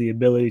 He has the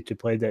ability to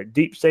play that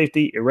deep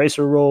safety,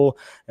 eraser role,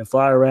 and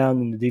fly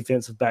around in the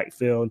defensive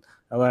backfield,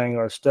 allowing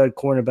our stud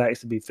cornerbacks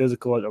to be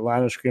physical at the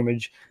line of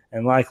scrimmage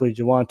and likely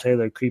Jawan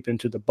Taylor creep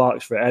into the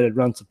box for added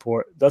run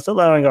support, thus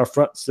allowing our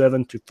front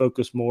seven to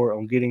focus more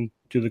on getting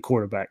to the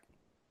quarterback.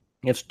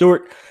 If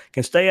Stewart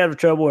can stay out of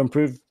trouble and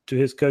prove to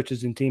his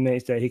coaches and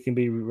teammates that he can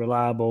be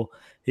reliable,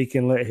 he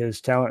can let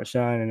his talent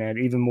shine and add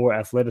even more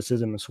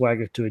athleticism and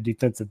swagger to a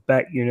defensive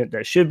back unit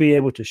that should be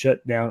able to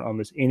shut down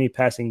almost any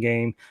passing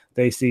game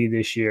they see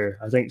this year.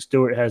 I think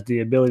Stewart has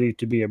the ability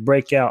to be a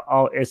breakout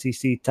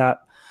all-SEC type.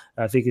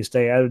 If he can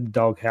stay out of the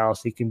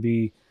doghouse, he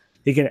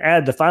can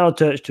add the final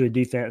touch to a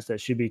defense that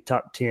should be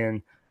top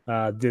 10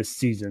 this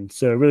season.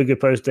 So a really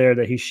good post there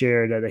that he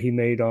shared that he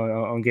made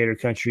on Gator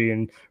Country,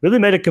 and really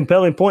made a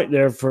compelling point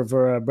there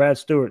for Brad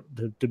Stewart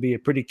to be a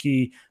pretty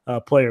key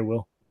player,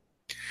 Will.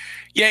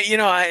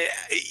 Yeah,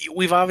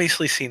 we've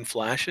obviously seen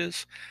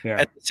flashes. Yeah.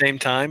 At the same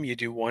time, you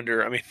do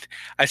wonder. I mean,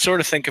 I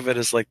sort of think of it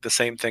as like the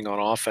same thing on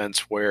offense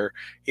where,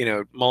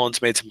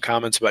 Mullins made some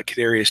comments about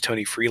Kadarius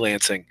Toney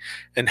freelancing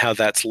and how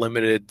that's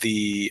limited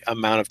the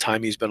amount of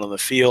time he's been on the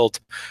field.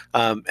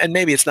 And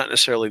maybe it's not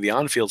necessarily the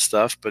on-field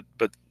stuff,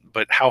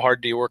 but how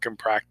hard do you work in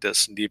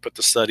practice, and do you put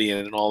the study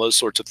in, and all those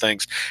sorts of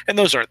things? And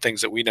those aren't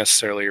things that we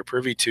necessarily are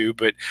privy to,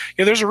 but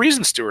there's a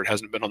reason Stewart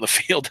hasn't been on the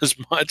field as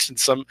much,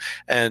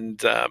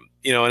 and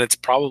it's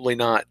probably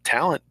not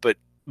talent, but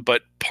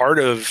part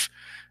of,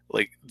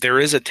 like, there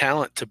is a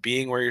talent to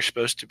being where you're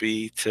supposed to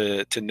be,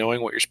 to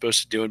knowing what you're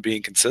supposed to do and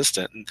being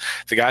consistent. And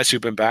the guys who've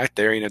been back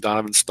there,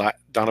 Donovan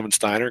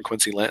Steiner and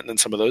Quincy Linton and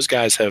some of those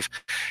guys have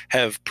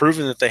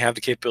proven that they have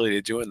the capability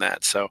of doing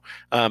that. So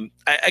I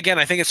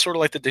think it's sort of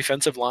like the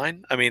defensive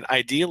line. I mean,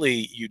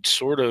 ideally you'd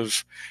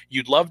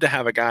love to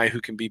have a guy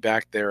who can be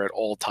back there at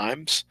all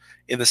times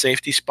in the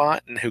safety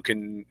spot, and who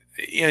can,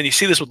 and you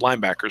see this with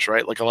linebackers,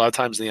 right? Like a lot of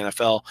times in the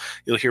NFL,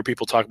 you'll hear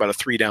people talk about a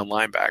 3-down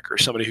linebacker,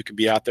 somebody who can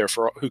be out there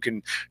who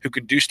can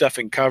do stuff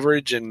in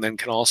coverage and then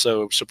can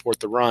also support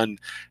the run.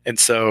 And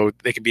so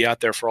they can be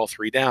out there for all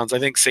 3 downs. I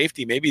think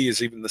safety maybe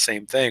is even the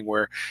same thing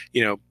where,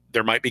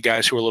 there might be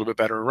guys who are a little bit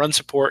better in run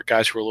support,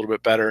 guys who are a little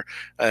bit better,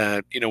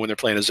 when they're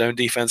playing a zone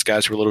defense,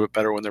 guys who are a little bit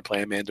better when they're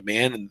playing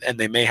man-to-man, and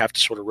they may have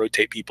to sort of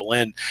rotate people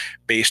in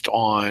based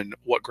on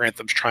what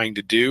Grantham's trying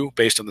to do,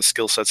 based on the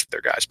skill sets of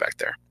their guys back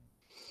there.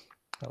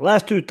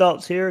 Last two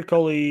thoughts here.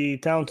 Coley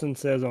Townsend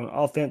says on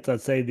offense,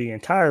 I'd say the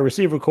entire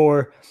receiver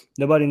core.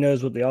 Nobody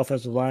knows what the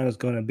offensive line is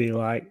going to be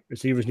like.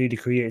 Receivers need to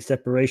create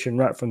separation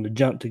right from the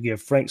jump to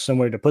give Frank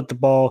somewhere to put the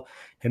ball.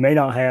 He may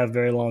not have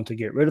very long to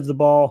get rid of the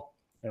ball.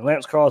 And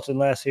Lance Carlson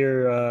last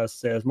here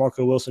says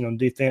Marco Wilson on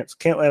defense.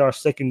 Can't let our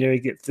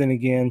secondary get thin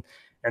again.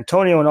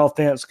 Antonio on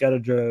offense got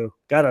to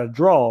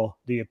draw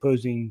the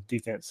opposing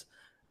defense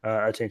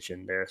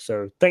attention there.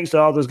 So thanks to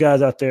all those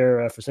guys out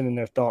there for sending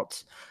their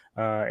thoughts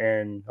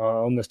and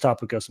on this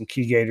topic of some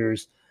key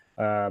Gators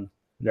that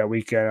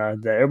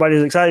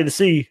everybody's excited to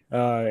see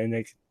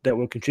and that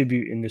will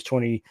contribute in this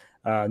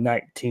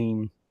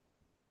 2019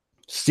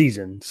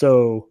 season.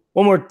 So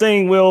one more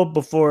thing, Will,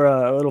 before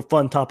a little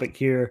fun topic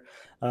here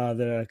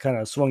that kind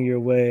of swung your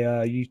way.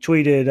 You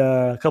tweeted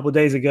a couple of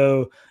days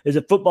ago, is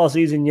it football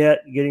season yet?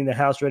 Getting the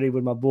house ready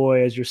with my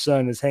boy as your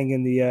son is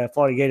hanging the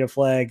Florida Gator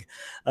flag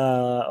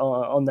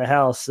on the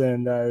house.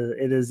 And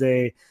it is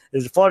a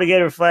Florida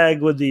Gator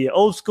flag with the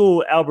old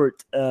school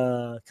Albert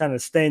kind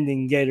of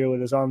standing Gator with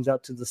his arms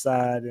out to the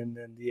side, and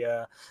then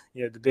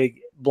the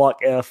big block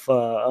F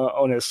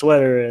on his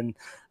sweater. And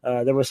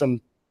there were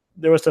some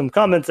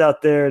comments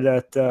out there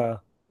that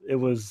it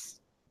was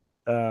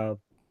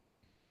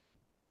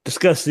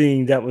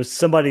discussing that was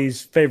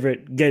somebody's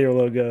favorite Gator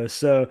logo.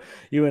 So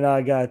you and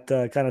I got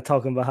kind of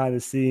talking behind the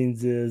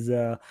scenes.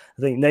 I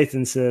think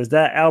Nathan says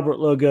that Albert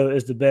logo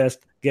is the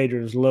best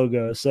Gators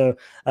logo. So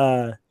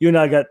you and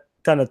I got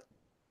kind of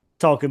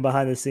talking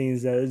behind the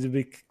scenes that it would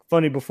be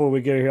funny before we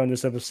get here on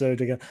this episode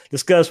to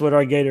discuss what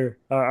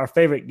our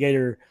favorite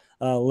Gator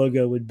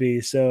logo would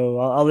be. So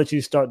I'll let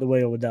you start the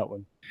wheel with that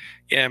one.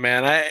 Yeah,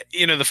 man.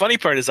 The funny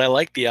part is I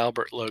like the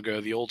Albert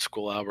logo, the old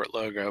school Albert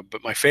logo,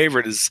 but my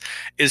favorite is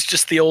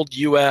just the old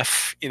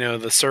UF,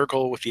 the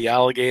circle with the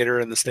alligator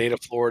in the state of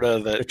Florida.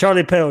 The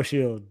Charlie Pale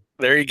shield.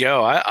 There you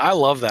go. I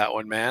love that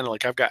one, man.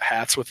 Like, I've got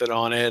hats with it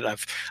on it.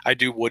 I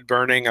do wood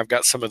burning. I've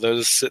got some of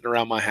those sitting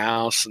around my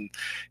house, and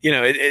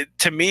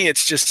to me,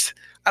 it's just,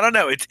 I don't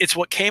know. It's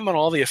what came on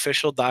all the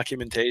official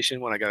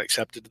documentation when I got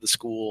accepted to the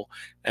school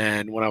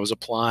and when I was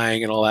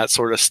applying and all that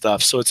sort of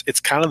stuff. So it's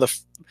kind of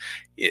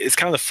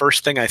the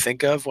first thing I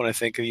think of when I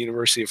think of the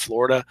University of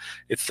Florida.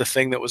 It's the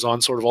thing that was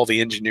on sort of all the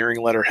engineering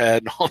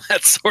letterhead and all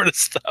that sort of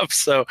stuff.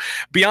 So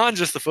beyond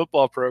just the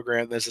football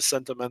program, there's a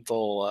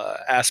sentimental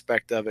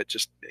aspect of it,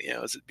 just,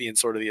 as it being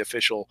sort of the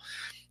official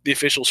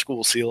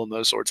school seal and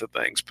those sorts of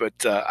things.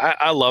 But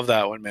I love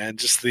that one, man.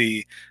 Just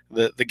the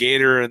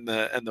Gator and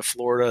the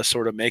Florida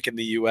sort of making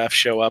the UF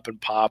show up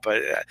and pop.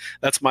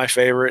 That's my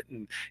favorite.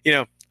 And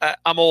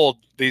I'm old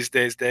these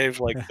days, Dave.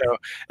 Like, so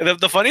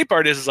the funny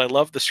part is I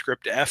love the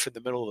script F in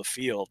the middle of the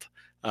field.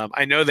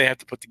 I know they have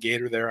to put the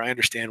Gator there. I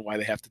understand why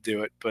they have to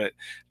do it, but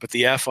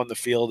the F on the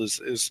field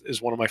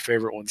is one of my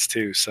favorite ones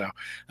too. So,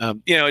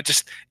 it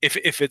just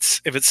if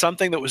it's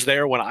something that was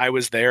there when I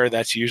was there,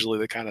 that's usually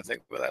the kind of thing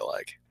that I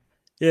like.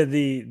 Yeah,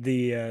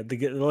 the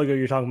logo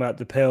you're talking about,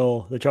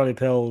 the Charlie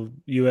Pell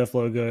UF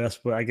logo.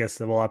 That's what I guess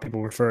a lot of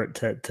people refer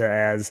it to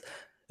as.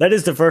 That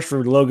is the first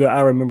logo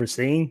I remember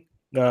seeing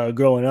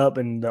growing up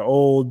in the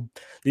old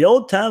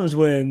times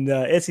when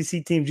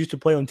SEC teams used to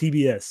play on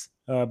TBS.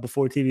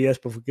 Before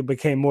TBS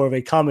became more of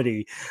a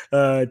comedy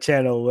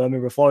channel. I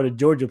remember Florida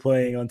Georgia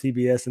playing on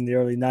TBS in the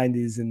early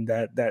 90s, and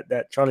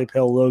that Charlie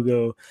Pell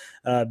logo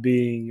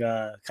being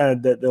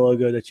kind of the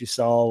logo that you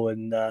saw.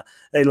 And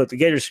hey, look, the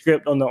Gator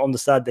script on the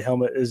side of the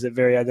helmet is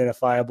very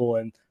identifiable,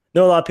 and I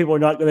know a lot of people are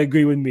not going to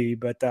agree with me,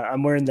 but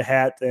I'm wearing the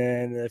hat,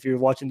 and if you're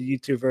watching the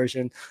YouTube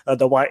version,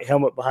 the white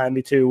helmet behind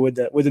me too, with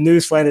the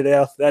new slanted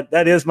F,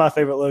 that is my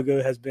favorite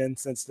logo, has been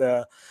since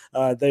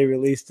they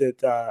released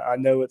it. I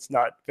know it's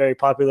not very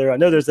popular. I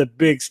know there's a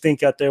big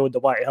stink out there with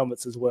the white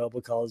helmets as well,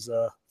 because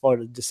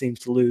Florida just seems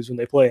to lose when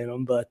they play in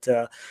them. But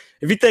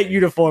if you think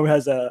uniform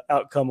has an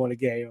outcome on a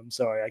game, I'm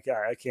sorry, I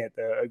can't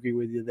agree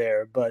with you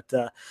there. But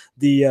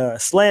the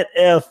slant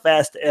F,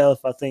 fast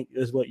F, I think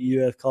is what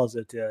UF calls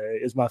it,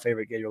 is my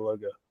favorite Gator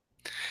logo.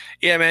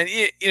 Yeah, man.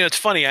 It's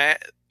funny. I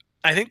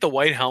think the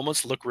white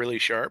helmets look really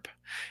sharp,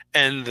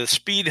 and the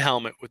speed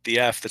helmet with the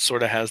F that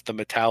sort of has the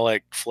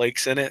metallic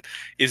flakes in it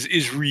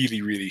is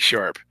really, really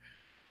sharp.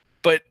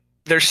 But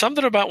there's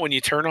something about when you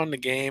turn on the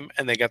game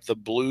and they got the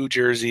blue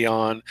jersey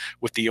on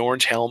with the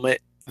orange helmet.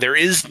 There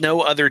is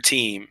no other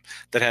team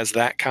that has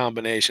that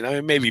combination. I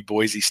mean, maybe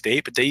Boise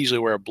State, but they usually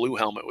wear a blue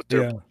helmet with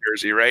their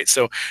jersey, right?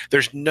 So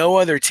there's no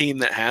other team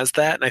that has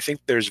that. And I think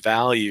there's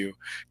value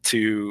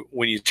to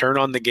when you turn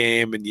on the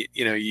game and, you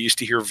used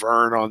to hear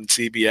Vern on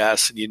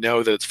CBS and you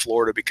know that it's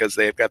Florida because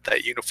they've got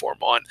that uniform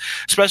on,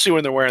 especially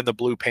when they're wearing the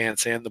blue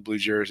pants and the blue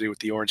jersey with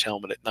the orange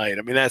helmet at night.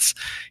 I mean, that's,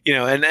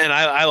 and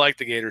I like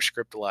the Gator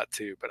script a lot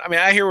too. But I mean,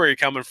 I hear where you're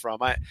coming from.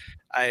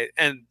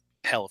 And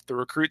hell, if the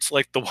recruits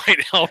like the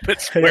white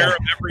helmets, wear them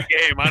every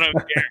game. I don't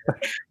care.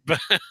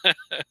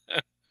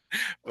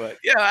 But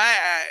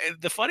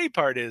the funny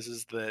part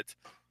is that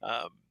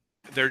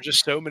there are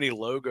just so many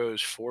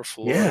logos for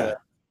Florida,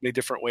 many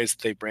different ways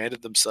that they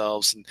branded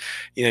themselves. And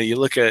you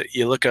look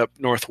up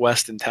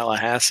Northwest in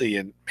Tallahassee,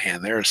 and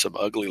man, there are some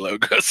ugly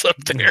logos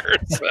up there.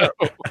 So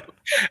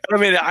I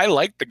mean, I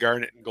like the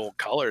garnet and gold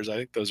colors. I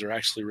think those are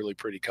actually really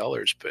pretty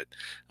colors, but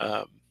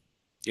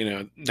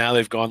now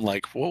they've gone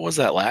like, what was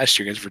that last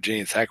year against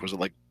Virginia Tech? Was it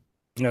like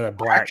that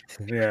black?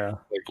 Yeah.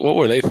 Like, what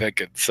were they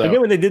thinking? So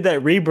again, when they did that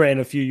rebrand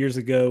a few years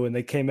ago, and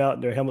they came out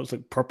and their helmets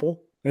looked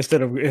purple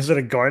instead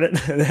of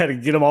garnet, and they had to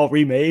get them all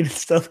remade and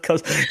stuff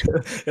because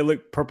it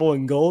looked purple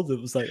and gold. It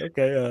was like,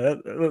 okay,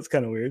 that's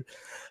kind of weird.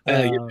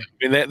 I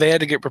mean, they had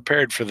to get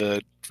prepared for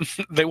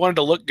they wanted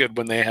to look good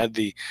when they had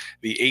the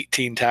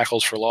 18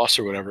 tackles for loss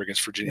or whatever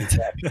against Virginia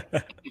Tech.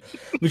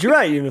 But you're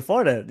right, in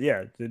Florida,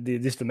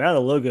 just the amount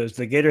of logos,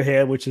 the Gator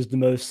head, which is the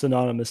most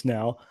synonymous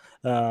now,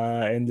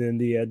 and then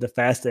the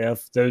fast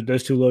F,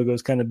 those two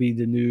logos kind of be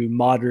the new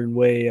modern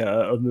way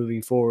of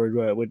moving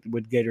forward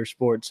with Gator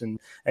sports and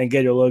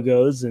Gator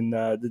logos and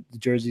the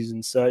jerseys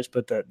and such.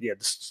 But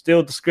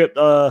still the script,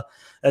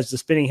 as the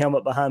spinning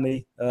helmet behind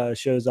me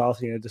shows off,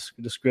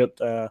 the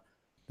script.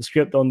 The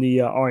script on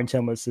the orange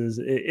helmets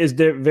is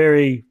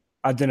very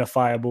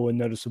identifiable and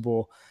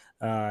noticeable,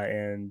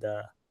 and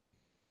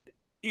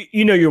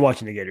you're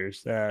watching the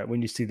Gators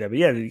when you see that. But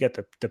you got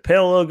the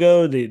Pell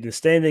logo, the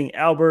standing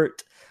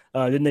Albert.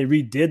 Then they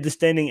redid the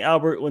standing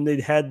Albert when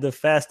they had the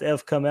fast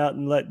F come out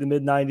in like the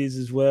mid '90s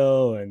as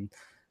well. And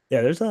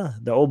there's the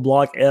old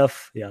block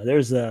F.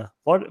 There's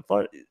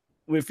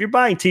if you're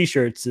buying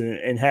T-shirts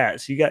and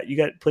hats, you got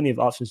plenty of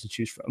options to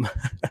choose from.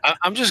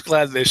 I'm just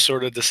glad they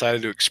sort of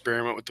decided to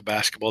experiment with the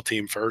basketball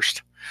team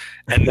first,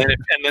 and then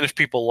if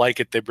people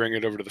like it, they bring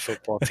it over to the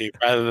football team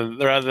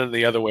rather than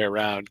the other way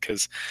around.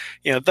 Because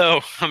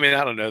though I mean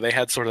I don't know, they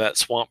had sort of that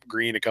swamp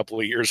green a couple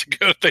of years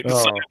ago that they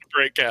decided to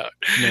break out,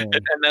 and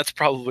that's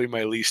probably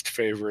my least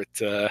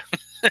favorite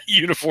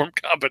uniform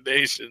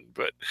combination.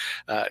 But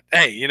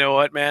hey, you know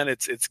what, man?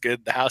 It's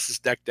good. The house is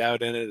decked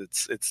out in it.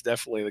 It's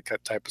definitely the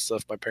type of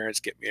stuff my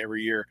parents get me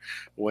every year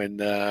when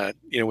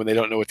when they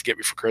don't know what to get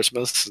me for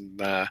Christmas.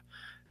 And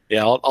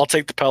I'll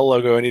take the Pell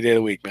logo any day of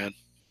the week, man.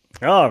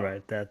 All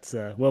right, that's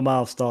Will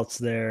Miles' thoughts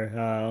there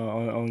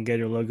on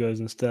Gator logos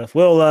and stuff.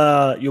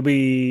 Well, you'll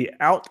be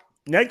out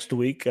next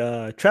week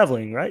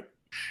traveling, right?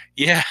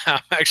 Yeah, I'm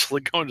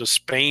actually going to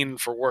Spain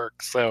for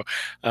work, so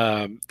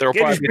there'll Gators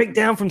probably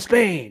breakdown from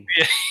Spain.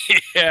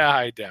 Yeah,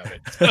 I doubt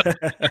it.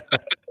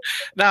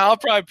 Now I'll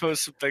probably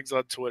post some things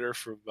on Twitter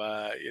from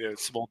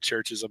some old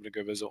churches. I'm gonna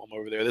go visit them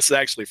over there. This is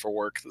actually for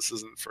work. This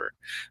isn't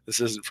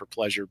for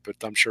pleasure, but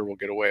I'm sure we'll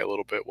get away a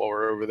little bit while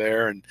we're over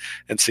there and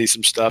see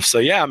some stuff. So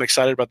yeah, I'm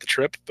excited about the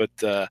trip,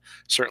 but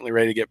certainly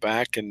ready to get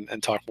back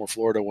and talk more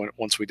Florida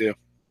once we do.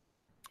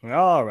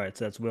 All right,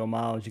 so that's Will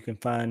Miles. You can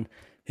find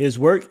his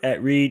work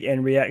at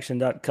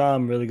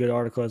readandreaction.com. Really good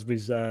article, as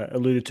we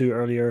alluded to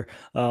earlier,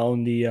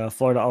 on the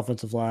Florida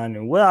offensive line.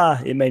 And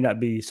it may not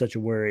be such a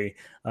worry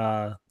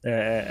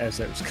as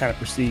it's kind of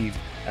perceived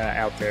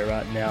out there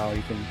right now.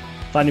 You can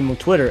find him on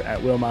Twitter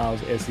at Will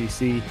Miles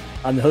SEC.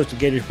 I'm the host of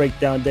Gators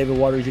Breakdown, David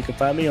Waters. You can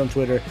find me on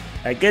Twitter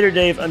at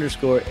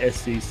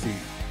GatorDave_SEC.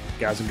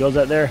 Guys and girls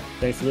out there,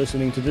 thanks for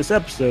listening to this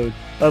episode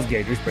of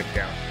Gators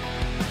Breakdown.